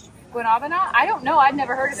 English? Guanabana? I don't know, I've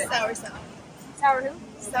never heard of it. Sour sap. Sour who?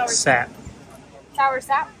 Sour Sap. Sour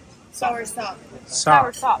sap? Sour sap.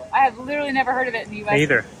 Sour Sop. sop. I have literally never heard of it in the US.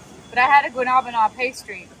 Either. But I had a guanabana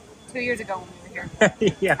pastry 2 years ago when we were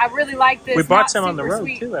here. Yeah. I really like this. We bought not some on the super road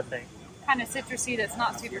sweet, too, I think. kind of citrusy that's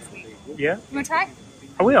not super sweet. Yeah? You want to try?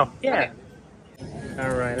 I will. Yeah. Okay.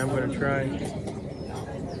 All right, I'm going to try.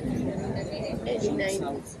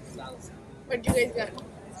 What you guys got?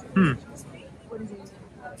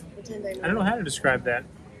 I don't know how to describe that.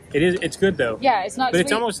 It's good though. Yeah, it's not But sweet.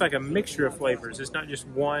 it's almost like a mixture of flavors. It's not just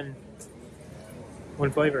one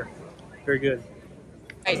flavor. Very good.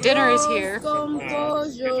 Right, dinner is here.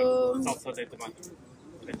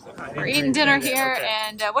 We're eating dinner here,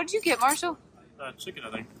 and what did you get, Marshall? Chicken, I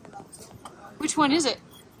think. Which one is it?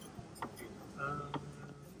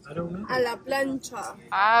 I don't know. A la plancha.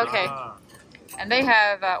 Ah, okay. And they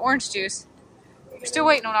have orange juice. We're still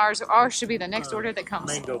waiting on ours. Ours should be the next order that comes.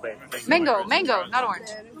 Mango bag. Mango, not orange.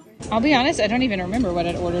 I'll be honest, I don't even remember what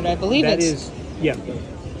I ordered. I believe That it's is, yeah.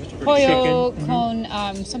 pollo chicken.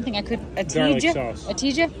 con something I could Garlic sauce.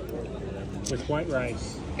 atija. With white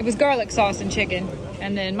rice. It was garlic sauce and chicken.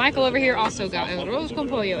 And then Michael over here also got arroz con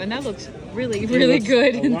pollo, and that looks really, really It looks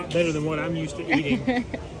good. A lot better than what I'm used to eating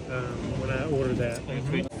when I order that.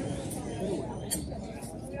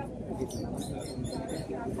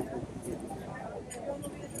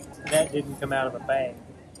 That didn't come out of a bag.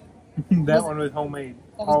 That one was homemade.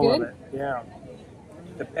 That was All good? of it. Yeah.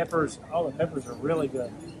 The peppers, all the peppers are really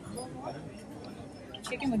good.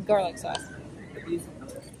 Chicken with garlic sauce.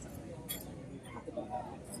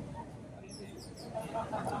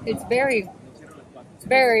 It's very,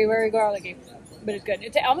 very, very garlicky, but it's good.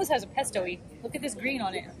 It almost has a pesto-y. Look at this green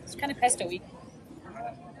on it. It's kind of pesto-y.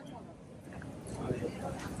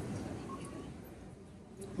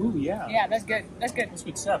 Ooh, yeah. Yeah, that's good. That's good. That's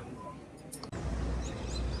good stuff.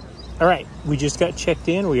 All right, we just got checked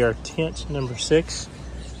in. We are tent number 6.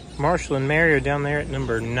 Marshall and Mary are down there at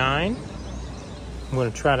number 9. I'm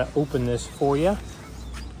going to try to open this for you.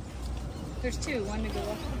 There's two. One to go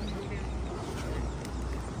up.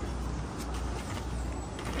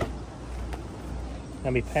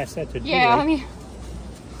 Let me pass that to Julie. Yeah, let me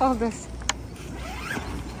hold this.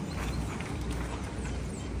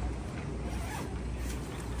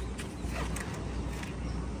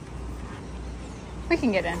 We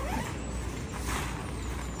can get in.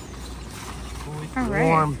 All right.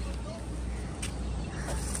 Warm.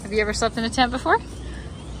 Have you ever slept in a tent before?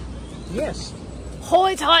 Yes. Oh,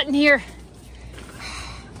 it's hot in here.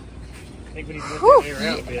 I think we need to Whew. move the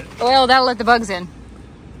air out a bit. Well, that'll let the bugs in.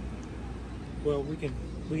 Well, we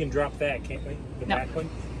can drop that, can't we? The No. back one.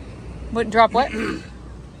 What, drop what?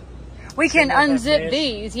 We can Some of that unzip mesh?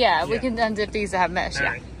 these. Yeah, we Yeah. can unzip these that have mesh. All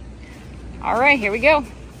Yeah. right. All right, here we go.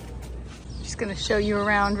 Just gonna show you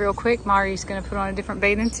around real quick. Mari's gonna put on a different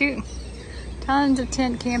bathing suit. Tons of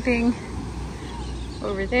tent camping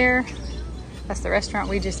over there. That's the restaurant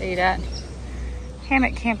we just ate at.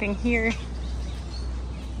 Hammock camping here.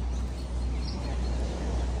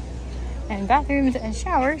 And bathrooms and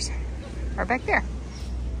showers are back there.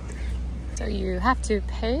 So you have to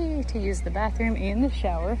pay to use the bathroom and the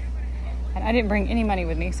shower. And I didn't bring any money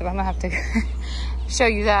with me, so I'm gonna have to show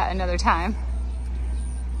you that another time.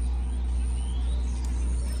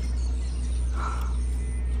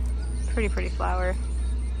 Pretty flower.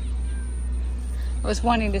 I was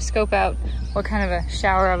wanting to scope out what kind of a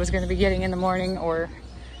shower I was going to be getting in the morning, or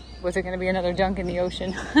was it going to be another dunk in the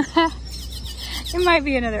ocean? It might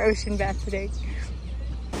be another ocean bath today.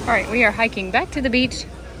 All right, we are hiking back to the beach.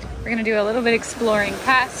 We're going to do a little bit exploring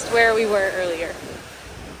past where we were earlier.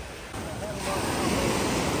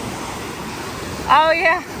 Oh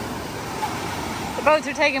yeah, the boats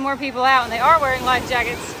are taking more people out and they are wearing life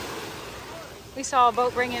jackets. We saw a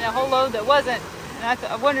boat bring in a whole load that wasn't, and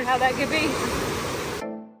I wondered how that could be.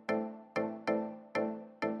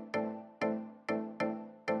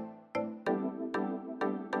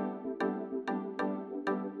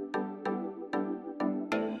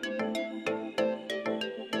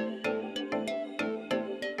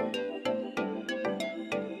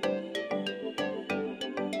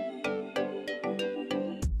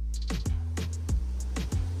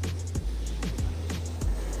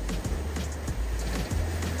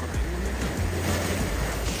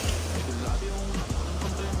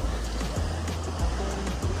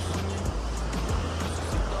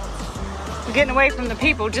 We're getting away from the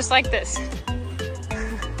people just like this.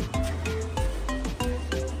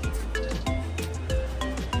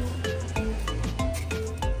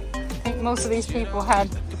 I think most of these people had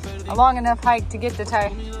a long enough hike to get to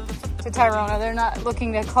TAYRONA. They're not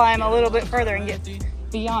looking to climb a little bit further and get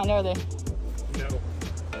beyond, are they? No.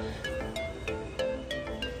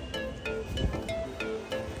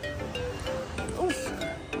 Oof.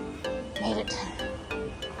 Made it.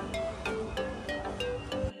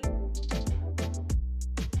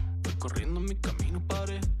 Corriendo mi camino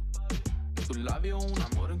paré, en tus labios un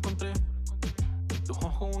amor encontré, tus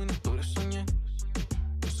ojos una historia soñé,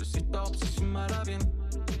 no sé si esta obsesión me hará bien.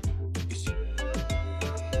 Y si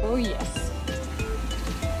Oh yes.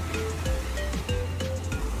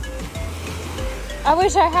 I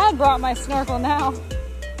wish I had brought my snorkel now.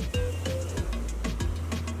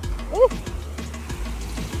 Ooh.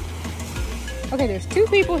 Okay, there's 2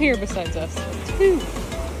 people here besides us. 2.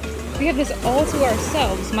 We have this all to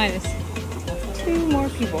ourselves minus 2 more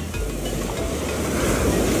people.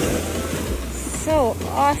 So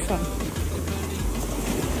awesome.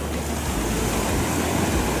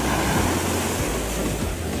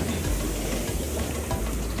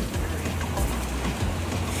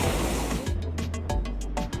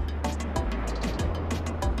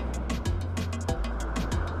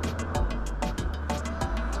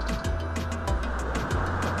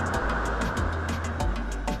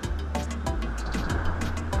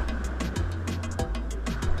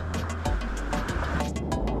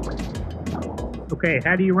 Okay,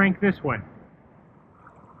 how do you rank this one?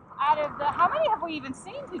 Out of the, how many have we even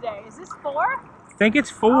seen today? Is this 4? I think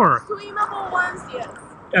it's 4 Swimmable ones, yes.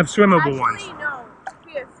 of swimmable ones. Actually, no.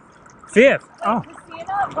 Yes. 5th. Oh,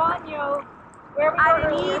 Piscina, Baño, where we go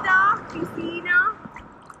earlier. Avenida, Piscina,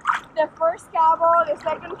 The first cabo, the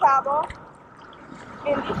second cabo.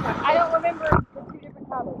 and this one. I don't remember the 2 different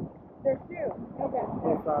cabos. There's 2. Okay.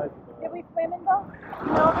 Did we swim in both?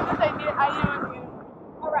 No, because I didn't use.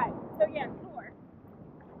 All right. So yeah, 4.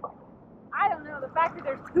 I don't know. The fact that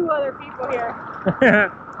there's 2 other people here.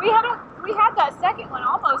 We had that second one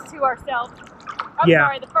almost to ourselves. I'm Yeah.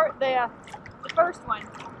 sorry, the first one.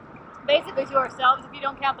 Basically to ourselves if you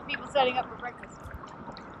don't count the people setting up for breakfast.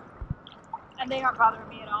 And they aren't bothering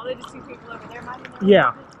me at all. They're just 2 people over there.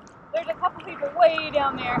 Yeah. There's a couple people way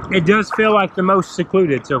down there. It does feel like the most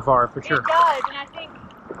secluded so far, for sure. It does, and I think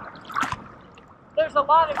there's a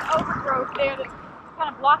lot of overgrowth there that's kind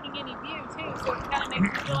of blocking any view too, so it kind of makes me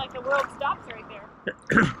feel like the world stops right there.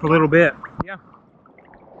 A little bit. Yeah.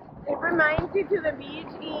 It reminds you to the beach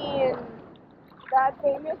in that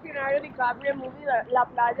famous Leonardo DiCaprio movie, La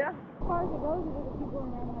Playa. As far as it goes, it doesn't keep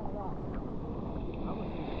going around that rock.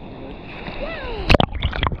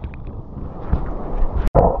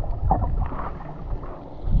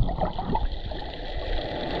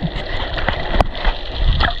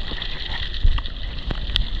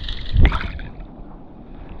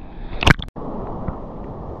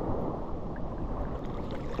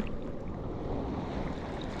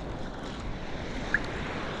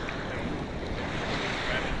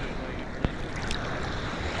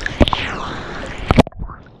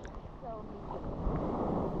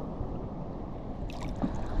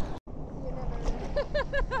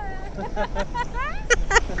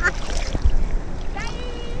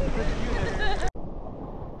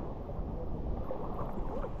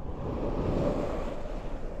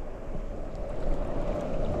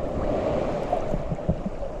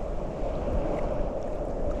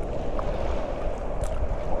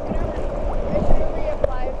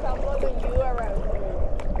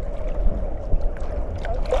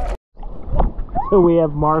 So we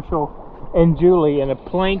have Marshall and Julie in a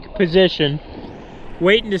plank position,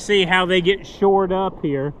 waiting to see how they get shored up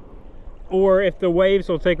here, or if the waves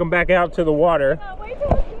will take them back out to the water.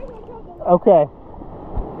 Okay.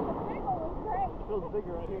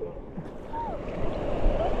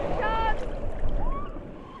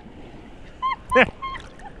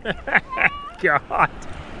 God.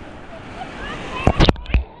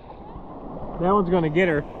 That one's gonna get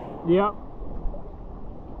her. Yep.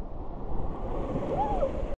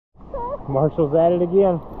 Marshall's at it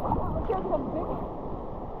again.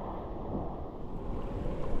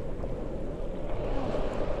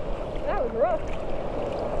 That was rough.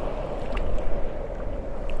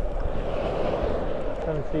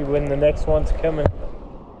 Trying to see when the next one's coming. Did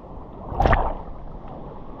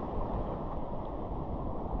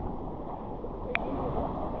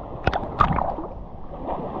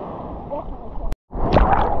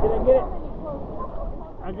I get it?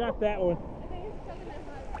 I got that one.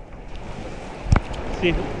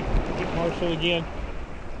 See, get Marshall again.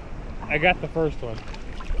 I got the first one.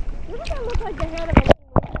 Doesn't that look like the head of a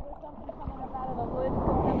lizard or something coming up out of the hood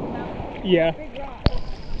going up the mountain? Yeah. Big rock.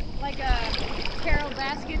 Like a Carol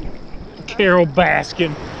Baskin. Carol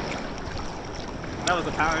Baskin. That was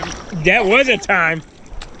a time. That was a time.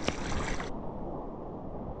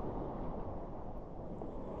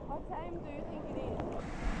 What time do you think it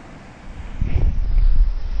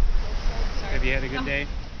is? Have you had a good day?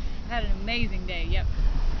 I had an amazing day, yep.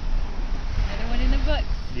 Another one in the books.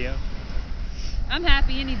 Yeah. I'm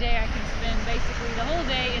happy any day I can spend basically the whole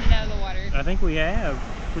day in and out of the water. I think we have,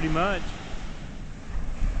 pretty much.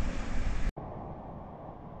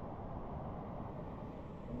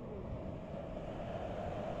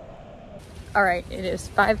 All right, it is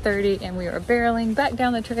 5:30 and we are barreling back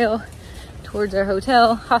down the trail towards our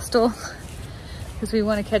hotel, hostel, because we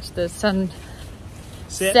want to catch the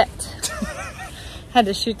sunset. Had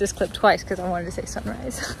to shoot this clip twice because I wanted to say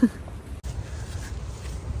sunrise.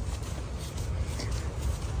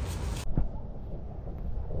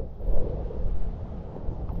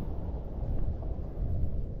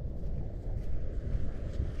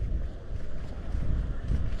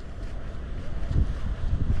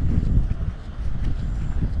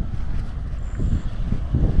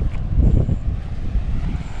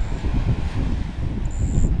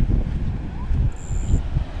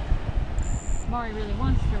 Mari really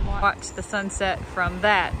wants to watch the sunset from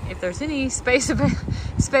that, if there's any space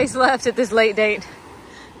left at this late date.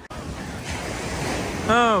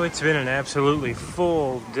 Oh, it's been an absolutely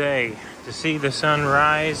full day to see the sun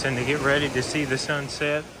rise and to get ready to see the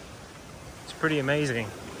sunset. It's pretty amazing.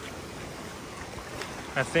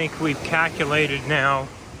 I think we've calculated now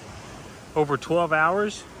over 12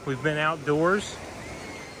 hours. We've been outdoors,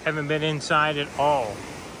 haven't been inside at all.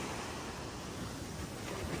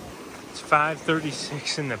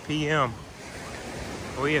 5:36 in the PM.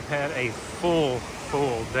 We have had a full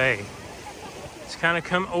day. It's kind of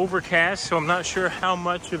come overcast, so I'm not sure how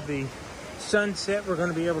much of the sunset we're going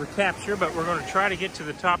to be able to capture, but we're going to try to get to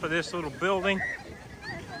the top of this little building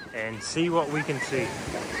and see what we can see.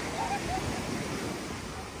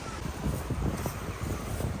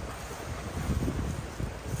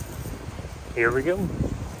 Here we go.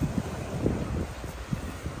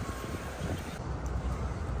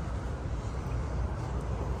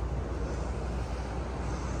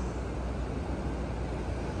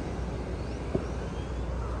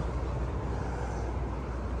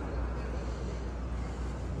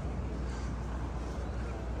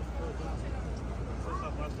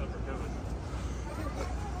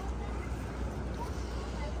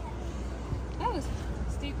 That was a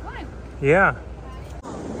steep climb. Yeah.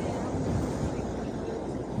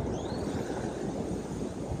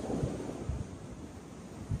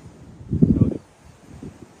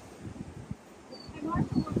 We're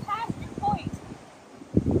past your point.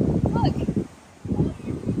 Look.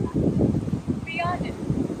 Beyond it.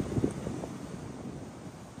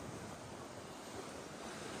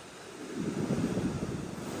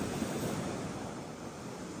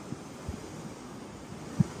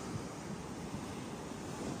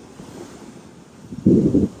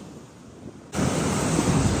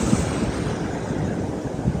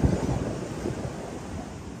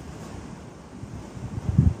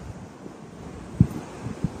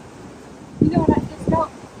 You know what I just felt?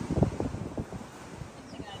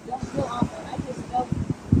 Something I don't feel often. I just felt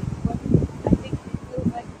what I think it feels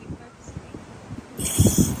like to be purposely.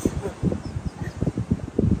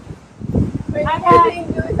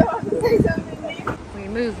 We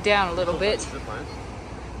moved down a little bit,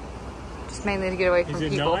 just mainly to get away from Is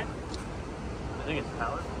it people. not? I think it's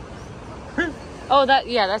powered. Oh,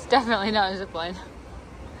 that's definitely not a zip line.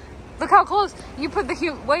 Look how close. You put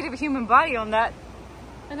the weight of a human body on that.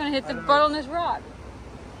 They're gonna hit the butt on this rock.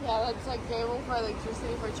 Yeah, that's like cable for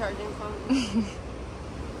electricity for charging phones.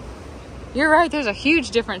 You're right, there's a huge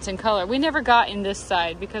difference in color. We never got in this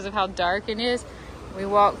side because of how dark it is. We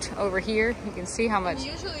walked over here. You can see how much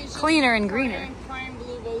cleaner and greener. Prime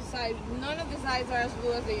blue both sides. None of the sides are as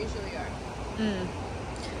blue as they usually are.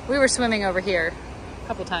 We were swimming over here a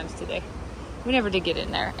couple times today. We never did get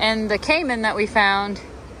in there. And the caiman that we found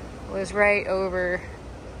was right over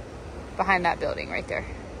behind that building right there.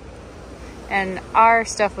 And our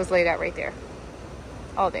stuff was laid out right there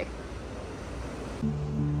all day.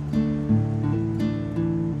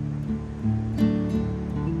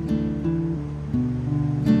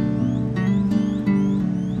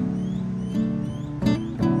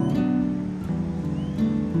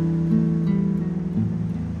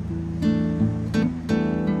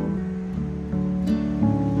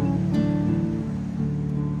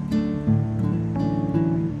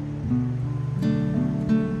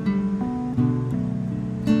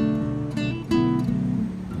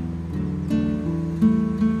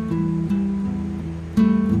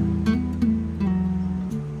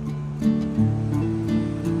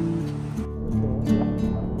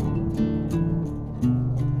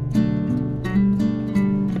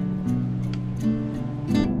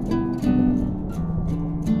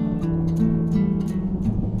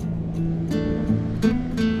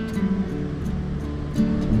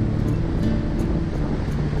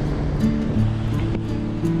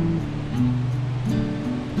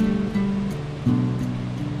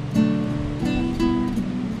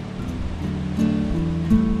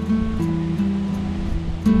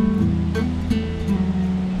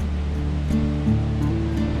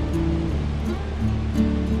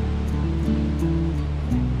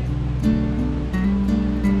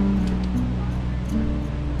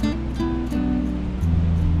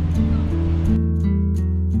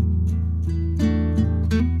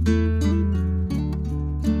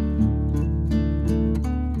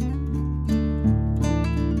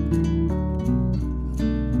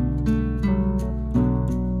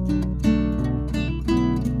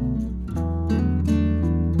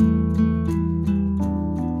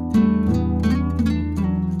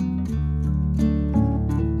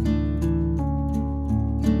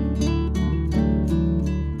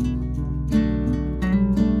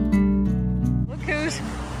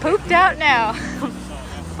 Pooped out now.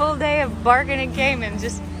 Full day of barking and gaming,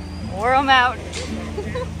 just wore them out.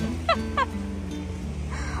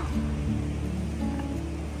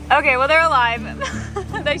 Okay, well, they're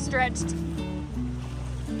alive. They stretched.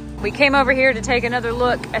 We came over here to take another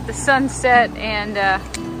look at the sunset, and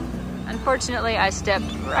unfortunately I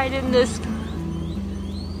stepped right in this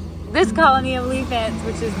colony of leaf ants,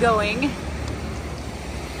 which is going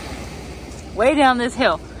way down this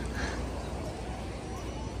hill.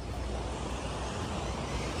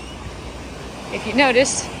 If you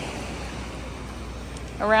notice,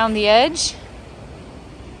 around the edge,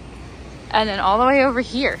 and then all the way over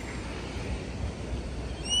here.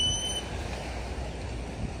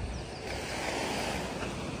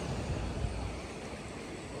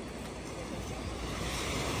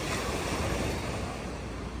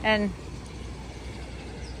 And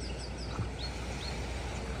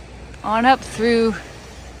on up through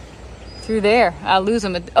there. I'll lose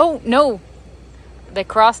them. Oh, no. They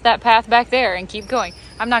cross that path back there and keep going.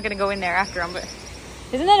 I'm not going to go in there after them, but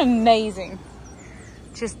isn't that amazing?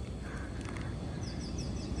 Just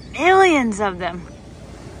millions of them.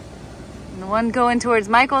 And the one going towards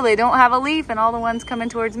Michael, they don't have a leaf, and all the ones coming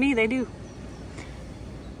towards me, they do.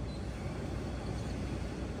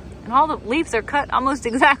 And all the leaves are cut almost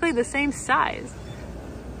exactly the same size.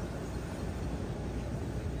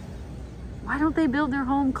 Why don't they build their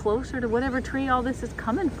home closer to whatever tree all this is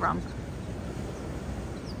coming from?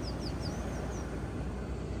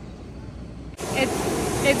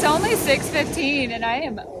 It's only 6:15 and I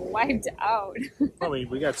am wiped out. Well,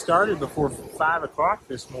 we got started before 5 o'clock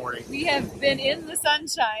this morning. We have been in the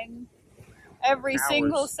sunshine every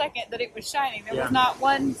single second that it was shining. There was not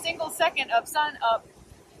one single second of sun up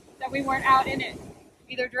that we weren't out in it,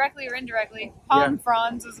 either directly or indirectly. Palm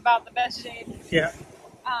fronds was about the best shade. Yeah.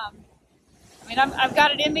 I mean, I've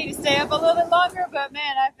got it in me to stay up a little bit longer, but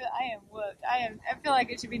man, I am whooped. I feel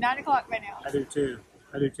like it should be 9 o'clock by now. I do too.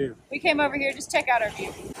 I do too. We came over here just check out our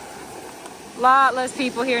view. A lot less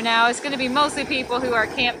people here now. It's going to be mostly people who are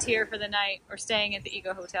camped here for the night or staying at the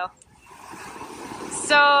Eco Hotel.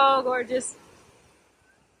 So gorgeous.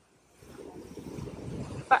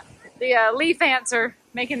 But the leaf ants are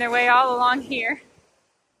making their way all along here.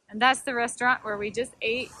 And that's the restaurant where we just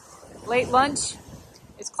ate late lunch.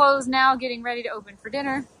 It's closed now, getting ready to open for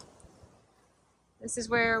dinner. This is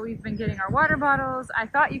where we've been getting our water bottles. I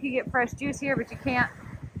thought you could get fresh juice here, but you can't.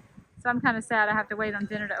 So I'm kind of sad I have to wait on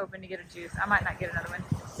dinner to open to get a juice. I might not get another one.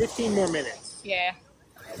 15 more minutes. Yeah.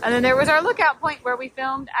 And then there was our lookout point where we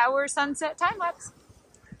filmed our sunset time lapse.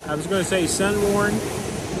 I was going to say sun-worn,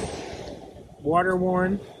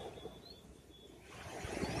 water-worn,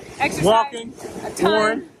 Exercise, walking, a ton,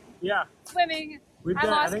 worn. Yeah. swimming. We've I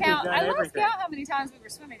done, lost think count. we've done I lost everything. count how many times we were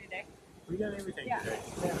swimming today. We've done everything Yeah. today.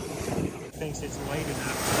 Yeah. Thinks it's late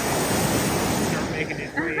enough to start making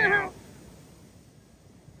his way out.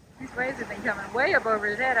 These waves have been coming way up over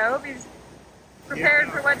his head. I hope he's prepared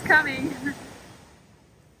for what's coming.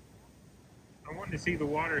 I want to see the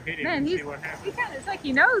water hit him Man, and he's, see what he happens. kind of, it's like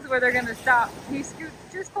he knows where they're going to stop. He scoots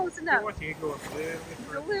just close enough. Watching it go up a little bit A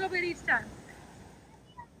further. little bit each time.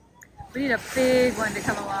 We need a big one to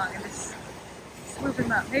come along and just swoop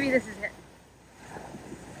him up. Maybe this is it.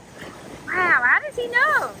 Wow, how does he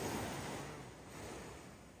know?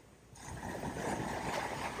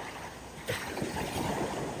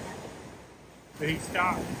 But he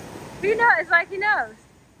stopped. He knows. It's like he knows.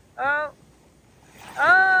 Oh.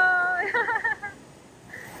 Oh.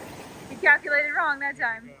 He calculated wrong that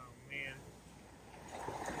time. Oh, man.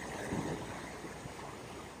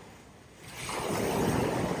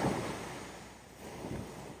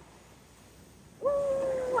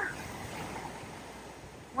 Woo.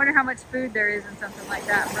 Wonder how much food there is in something like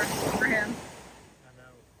that for him. I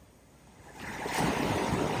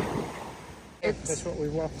know. That's what we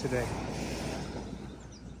walked today.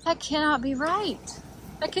 That cannot be right.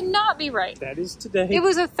 That cannot be right. That is today. It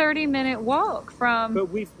was a 30-minute walk from... But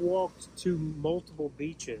we've walked to multiple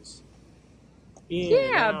beaches. In Yeah,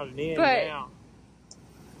 and out and in but- and out.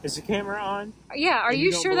 Is the camera on? Yeah, are And you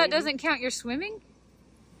you don't sure that believe me? doesn't count your swimming?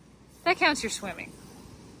 That counts your swimming.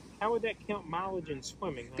 How would that count mileage in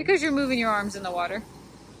swimming? Huh? Because you're moving your arms in the water.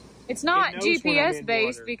 It's not knows when I'm GPS in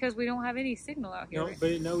based water. because we don't have any signal out here. No, but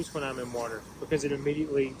it knows when I'm in water because it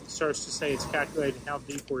immediately starts to say it's calculating how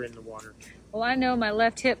deep we're in the water. Well, I know my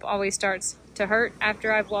left hip always starts to hurt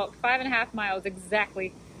after I've walked 5.5 miles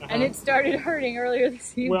exactly. And it started hurting earlier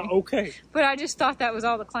this evening. Well, okay. But I just thought that was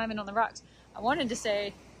all the climbing on the rocks. I wanted to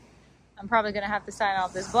say I'm probably going to have to sign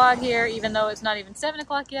off this vlog here, even though it's not even 7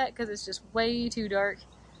 o'clock yet, because it's just way too dark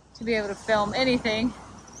to be able to film anything.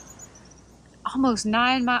 Almost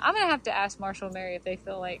 9 miles. I'm going to have to ask Marshall and Mary if they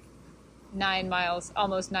feel like 9 miles,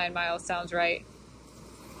 almost 9 miles sounds right.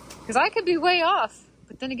 Because I could be way off.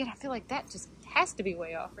 But then again, I feel like that just has to be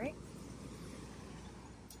way off, right?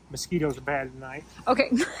 Mosquitoes are bad tonight.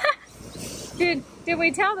 Okay. Did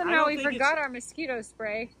we tell them I how don't we think forgot our mosquito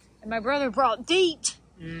spray? And my brother brought DEET.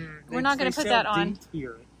 We're not going to put that on.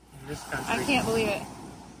 Here in this country. I can't believe it.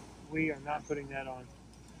 We are not putting that on.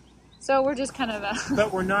 So we're just kind of...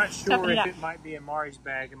 But we're not sure Toughen it if up. it might be in Mari's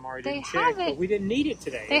bag and Mari They didn't check. But haven't- we didn't need it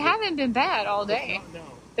today. They haven't been bad all day. No.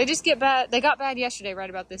 They just get bad. They got bad yesterday right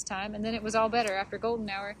about this time. And then it was all better after golden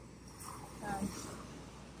hour.